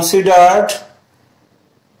already considered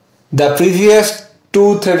the previous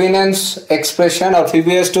two Thevenin's expression or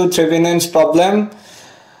previous two Thevenin's problem,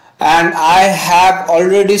 and I have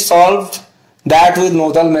already solved that with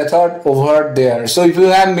Nodal method over there. So if you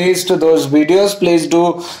have missed those videos, please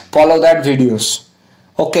do follow that videos.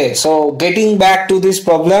 Okay, so getting back to this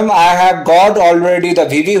problem, I have got already the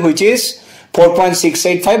VV, which is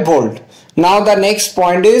 4.685 volt. Now the next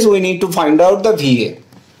point is we need to find out the VA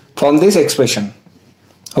from this expression.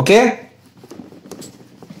 Okay.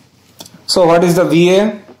 So what is the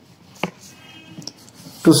VA?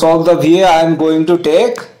 To solve the VA, I am going to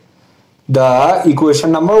take the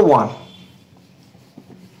equation number 1.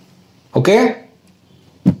 Okay.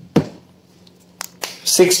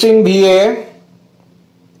 16 VA.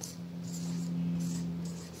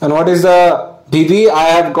 And what is the VB? I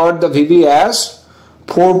have got the VB as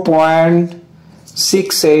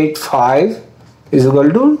 4.685 is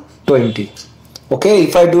equal to 20. Okay,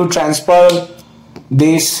 if I do transfer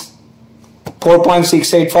this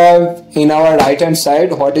 4.685 in our right hand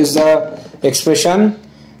side, what is the expression?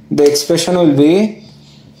 The expression will be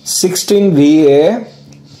 16 VA,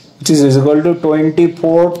 which is equal to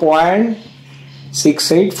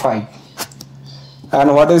 24.685.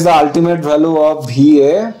 And what is the ultimate value of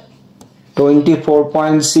VA?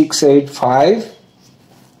 24.685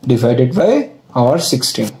 divided by our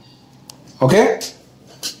 16. Okay.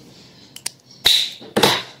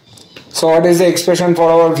 So what is the expression for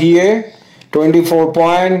our VA?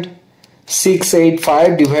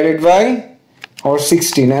 24.685 divided by our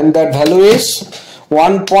 16, and that value is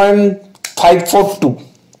 1.542.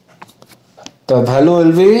 The value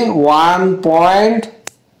will be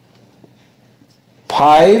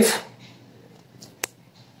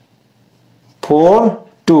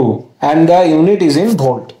 1.542 and the unit is in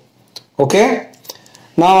volt. Okay.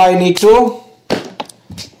 Now I need to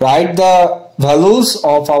write the values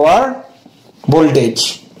of our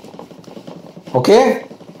voltage. Okay.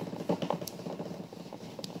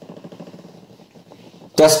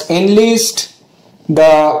 Just enlist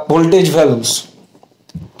the voltage values.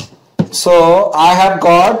 So I have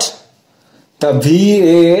got the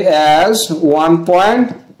VA as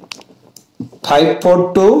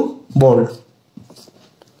 1.542 volt.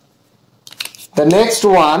 The next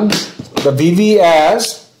one, the VB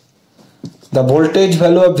as the voltage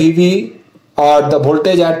value of VB or the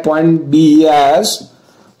voltage at point B as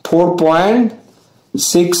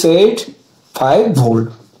 4.685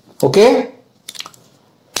 volt. Okay.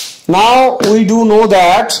 Now we do know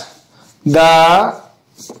that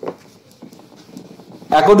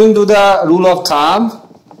according to the rule of thumb,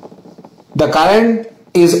 the current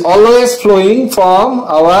is always flowing from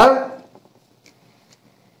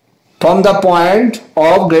the point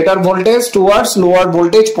of greater voltage towards lower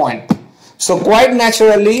voltage point. So quite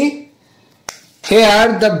naturally,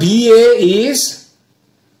 here the VA is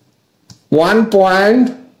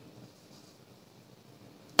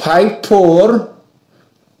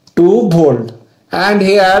 1.542 volt and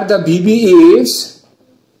here the VB is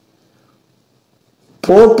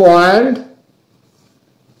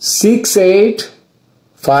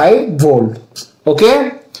 4.685 volt.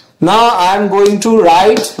 Okay. Now I am going to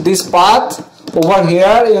write this path over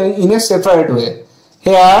here in a separate way.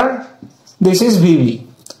 Here this is VB,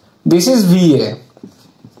 this is VA.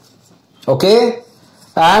 Okay.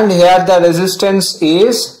 And here the resistance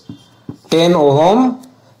is 10 ohm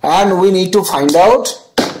and we need to find out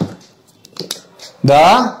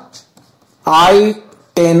the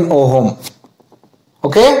I10 ohm.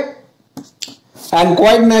 Okay. And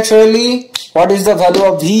quite naturally, what is the value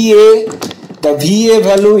of VA? The VA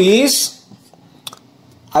value is,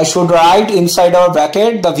 I should write inside our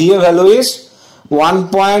bracket, the VA value is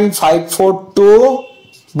 1.542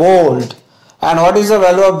 volt. And what is the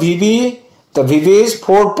value of VB? The VB is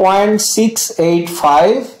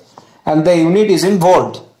 4.685 and the unit is in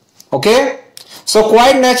volt. Okay. So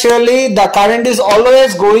quite naturally the current is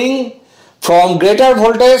always going from greater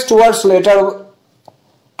voltage towards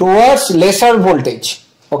lesser voltage.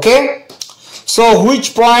 Okay. So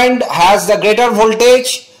which point has the greater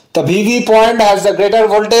voltage? The VB point has the greater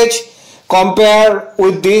voltage compared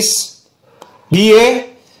with this VA.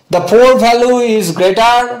 The 4 value is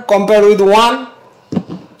greater compared with 1.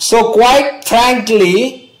 So quite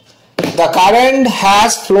frankly, the current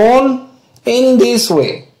has flown in this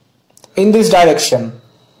way, in this direction.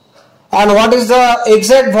 And what is the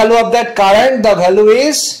exact value of that current? The value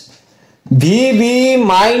is VB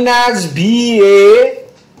minus VA,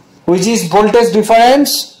 which is voltage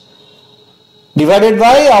difference, divided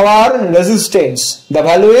by our resistance. The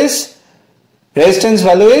value is, resistance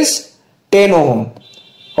value is 10 ohm.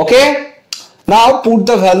 Okay. Now put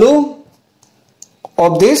the value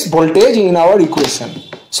of this voltage in our equation.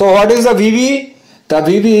 So what is the VB? The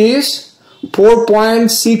VB is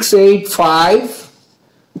 4.685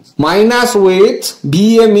 minus with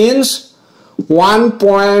VA means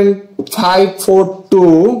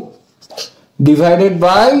 1.542 divided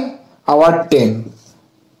by our 10.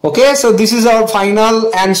 Okay, so this is our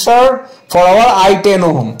final answer for our I10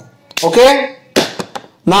 ohm. Okay,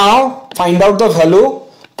 now find out the value.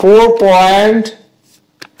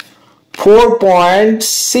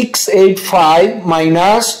 4.685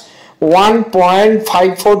 minus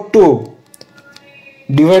 1.542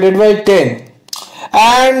 divided by 10,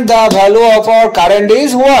 and the value of our current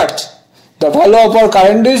is what? The value of our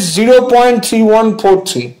current is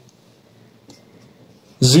 0.3143.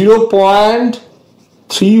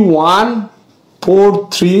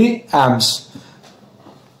 0.3143 amps.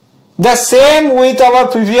 The same with our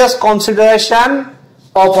previous consideration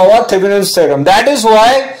of our Thevenin's theorem. That is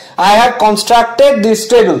why I have constructed this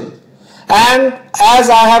table, and as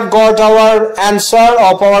I have got our answer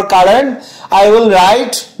of our current, I will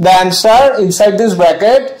write the answer inside this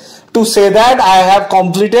bracket to say that I have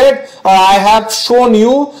completed or I have shown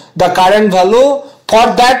you the current value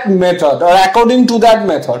for that method or according to that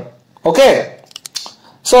method. Okay,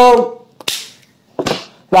 so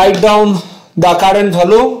write down the current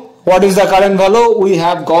value. What is the current value? We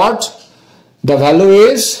have got the value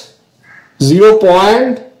is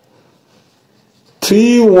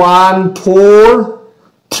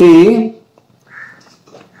 0.3143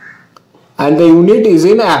 and the unit is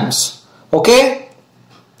in amps. Okay,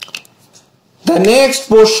 the next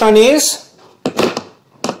portion is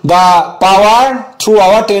the power through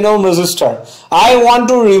our 10 ohm resistor. I want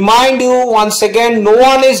to remind you once again, no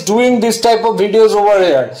one is doing this type of videos over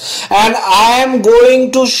here, and I am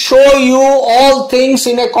going to show you all things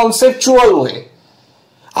in a conceptual way.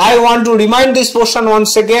 I want to remind this portion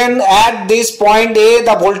once again. At this point A,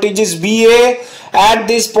 the voltage is VA. At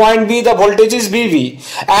this point B, the voltage is VB,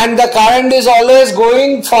 and the current is always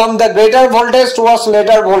going from the greater voltage towards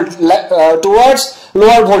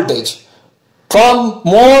lower voltage, from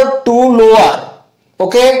more to lower.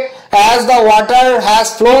 Okay, as the water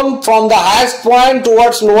has flown from the highest point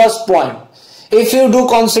towards lowest point. If you do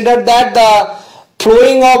consider that the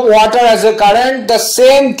flowing of water as a current, the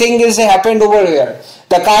same thing is happened over here.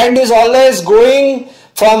 The current is always going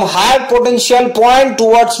from higher potential point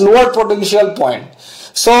towards lower potential point.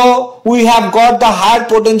 So we have got the higher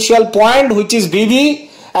potential point, which is VB,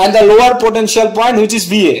 and the lower potential point, which is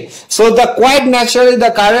VA. So the quite naturally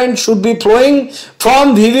the current should be flowing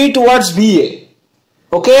from VB towards VA.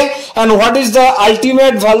 Okay, and what is the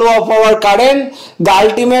ultimate value of our current? The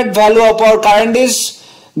ultimate value of our current is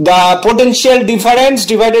the potential difference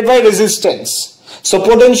divided by resistance. So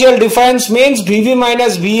potential difference means VB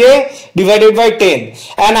minus VA divided by 10,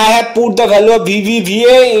 and I have put the value of VB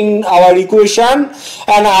VA in our equation,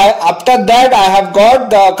 and after that I have got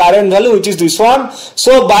the current value, which is this one.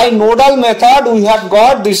 So by nodal method we have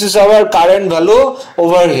got, this is our current value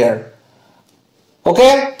over here.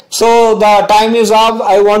 Okay, so the time is up.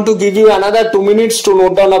 I want to give you another 2 minutes to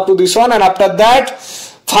note down up to this one, and after that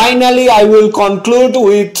finally I will conclude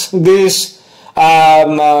with this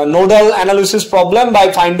nodal analysis problem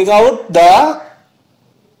by finding out the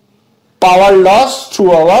power loss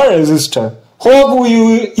through our resistor. Hope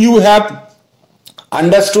you have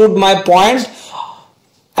understood my point,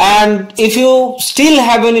 and if you still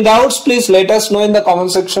have any doubts, please let us know in the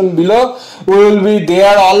comment section below. We will be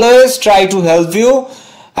there always, try to help you,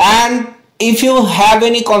 and if you have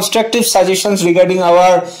any constructive suggestions regarding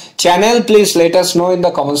our channel, please let us know in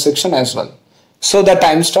the comment section as well. So the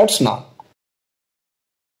time starts now.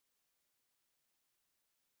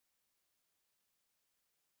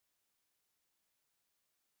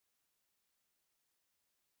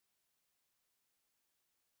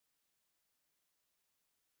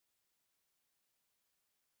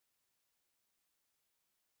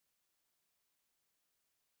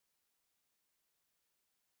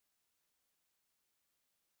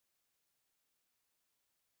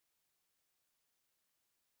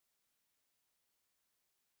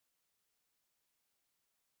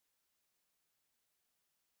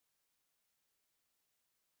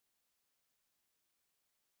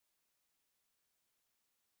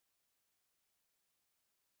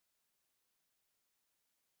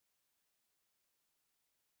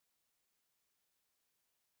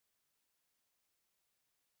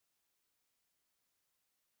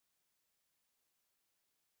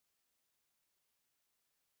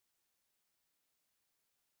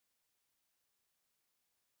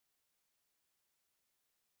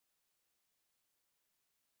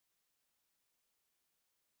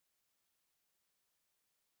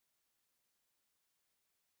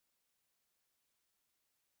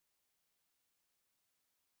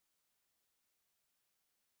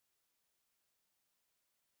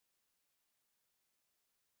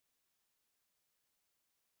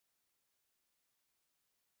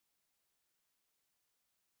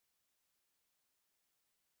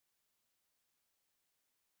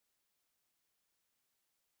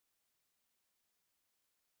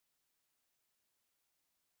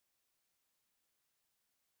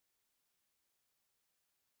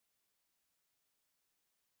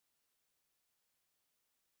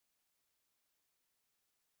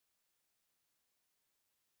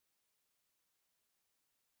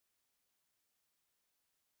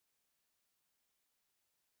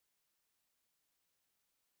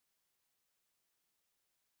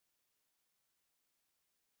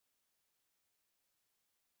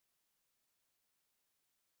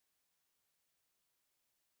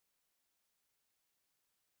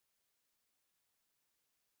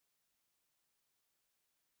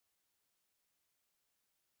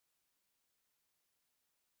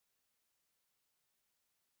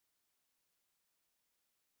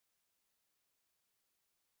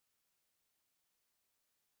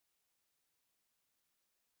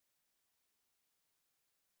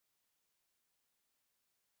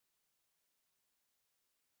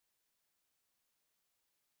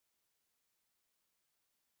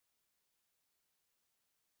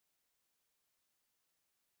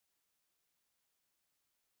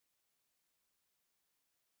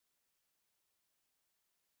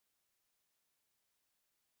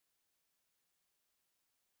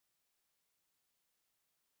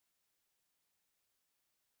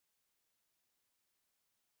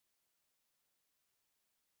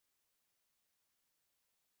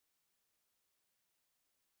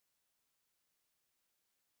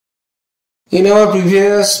 In our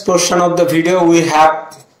previous portion of the video, we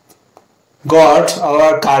have got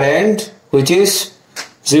our current, which is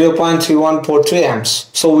 0.3143 amps.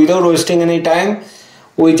 So without wasting any time,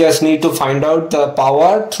 we just need to find out the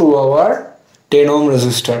power through our 10 ohm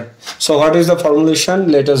resistor. So what is the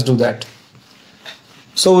formulation? Let us do that.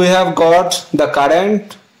 So we have got the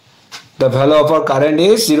current. The value of our current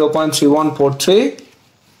is 0.3143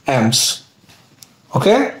 amps.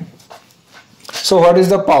 Okay. So what is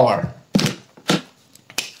the power?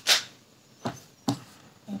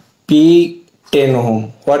 P 10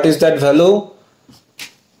 ohm. What is that value?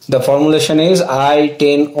 The formulation is I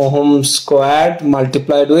 10 ohm squared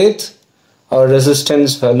multiplied with our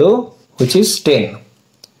resistance value, which is 10.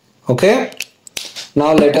 Okay.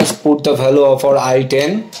 Now let us put the value of our I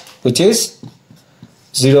 10, which is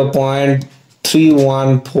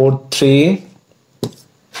 0.3143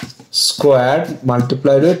 squared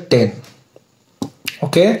multiplied with 10.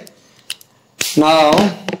 Okay. Now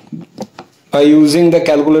by using the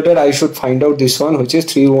calculator, I should find out this one, which is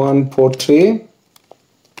 3143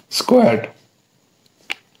 squared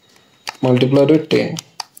multiplied with 10,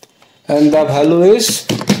 and the value is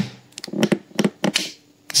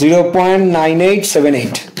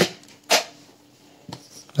 0.9878.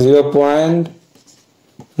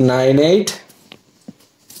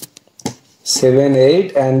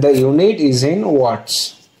 0.9878, and the unit is in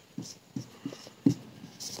watts.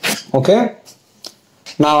 Okay.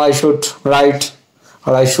 Now I should write,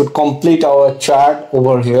 or I should complete our chart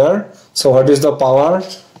over here. So what is the power?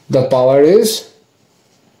 The power is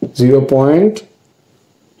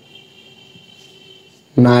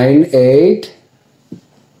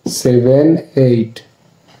 0.9878,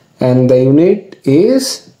 and the unit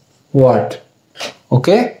is watt.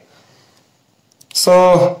 Okay.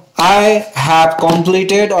 So I have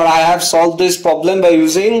completed, or I have solved this problem by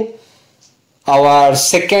using our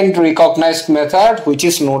second recognized method, which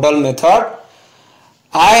is Nodal method.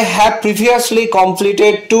 I have previously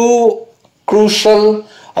completed two crucial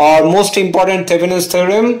or most important Thevenin's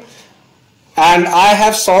theorem, and I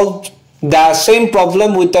have solved the same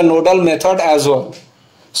problem with the Nodal method as well.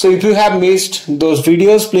 So if you have missed those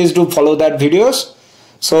videos, please do follow that videos.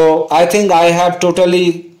 So I think I have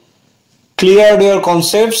totally cleared your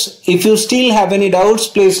concepts. If you still have any doubts,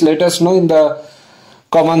 please let us know in the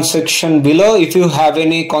comment section below. If you have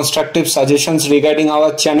any constructive suggestions regarding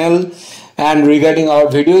our channel and regarding our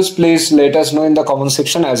videos, please let us know in the comment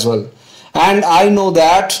section as well. And I know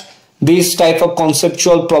that these type of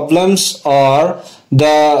conceptual problems or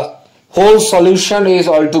the whole solution is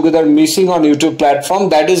altogether missing on YouTube platform.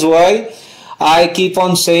 That is why I keep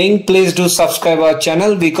on saying please do subscribe our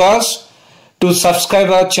channel, because to subscribe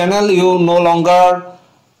our channel you no longer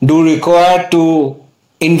do require to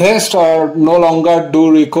invest, or no longer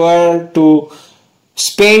do require to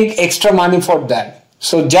spend extra money for that.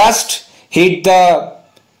 So just hit the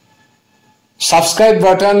subscribe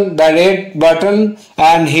button, the red button,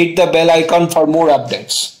 and hit the bell icon for more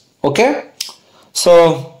updates. Okay.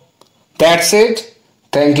 So that's it.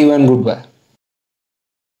 Thank you and goodbye.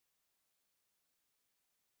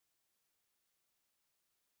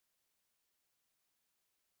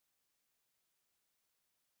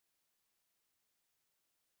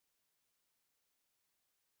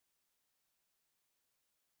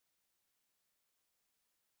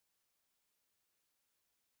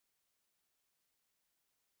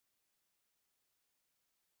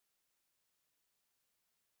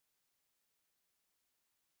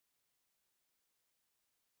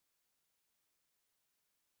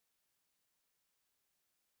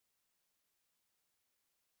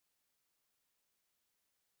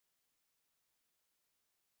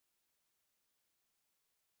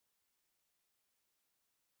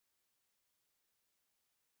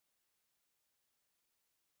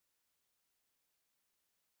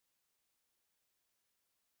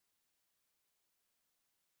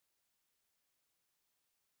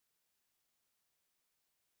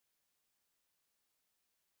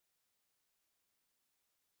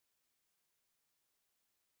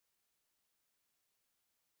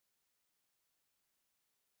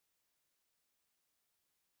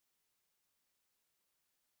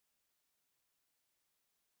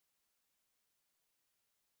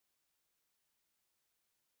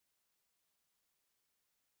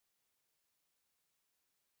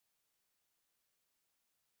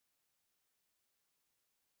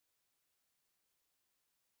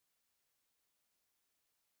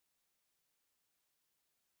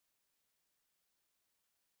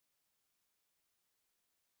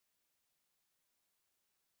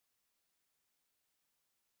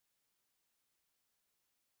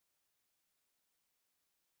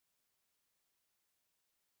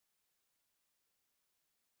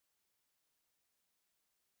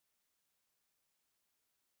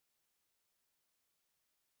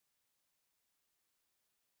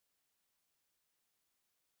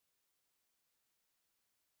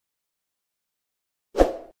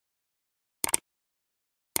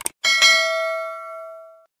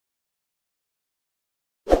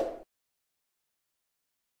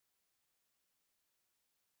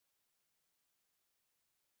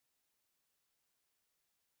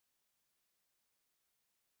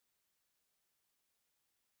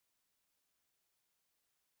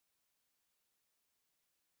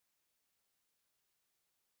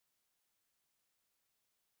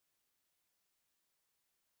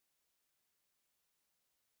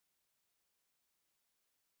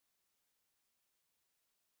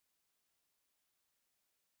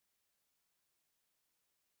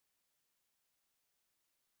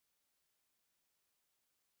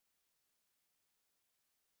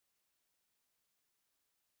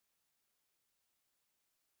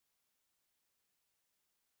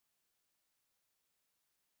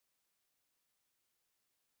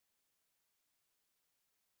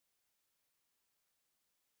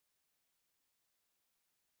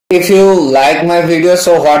 If you like my video,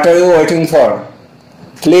 so what are you waiting for?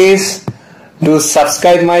 Please do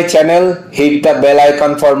subscribe my channel, hit the bell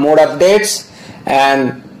icon for more updates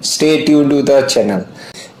and stay tuned to the channel.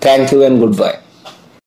 Thank you and goodbye.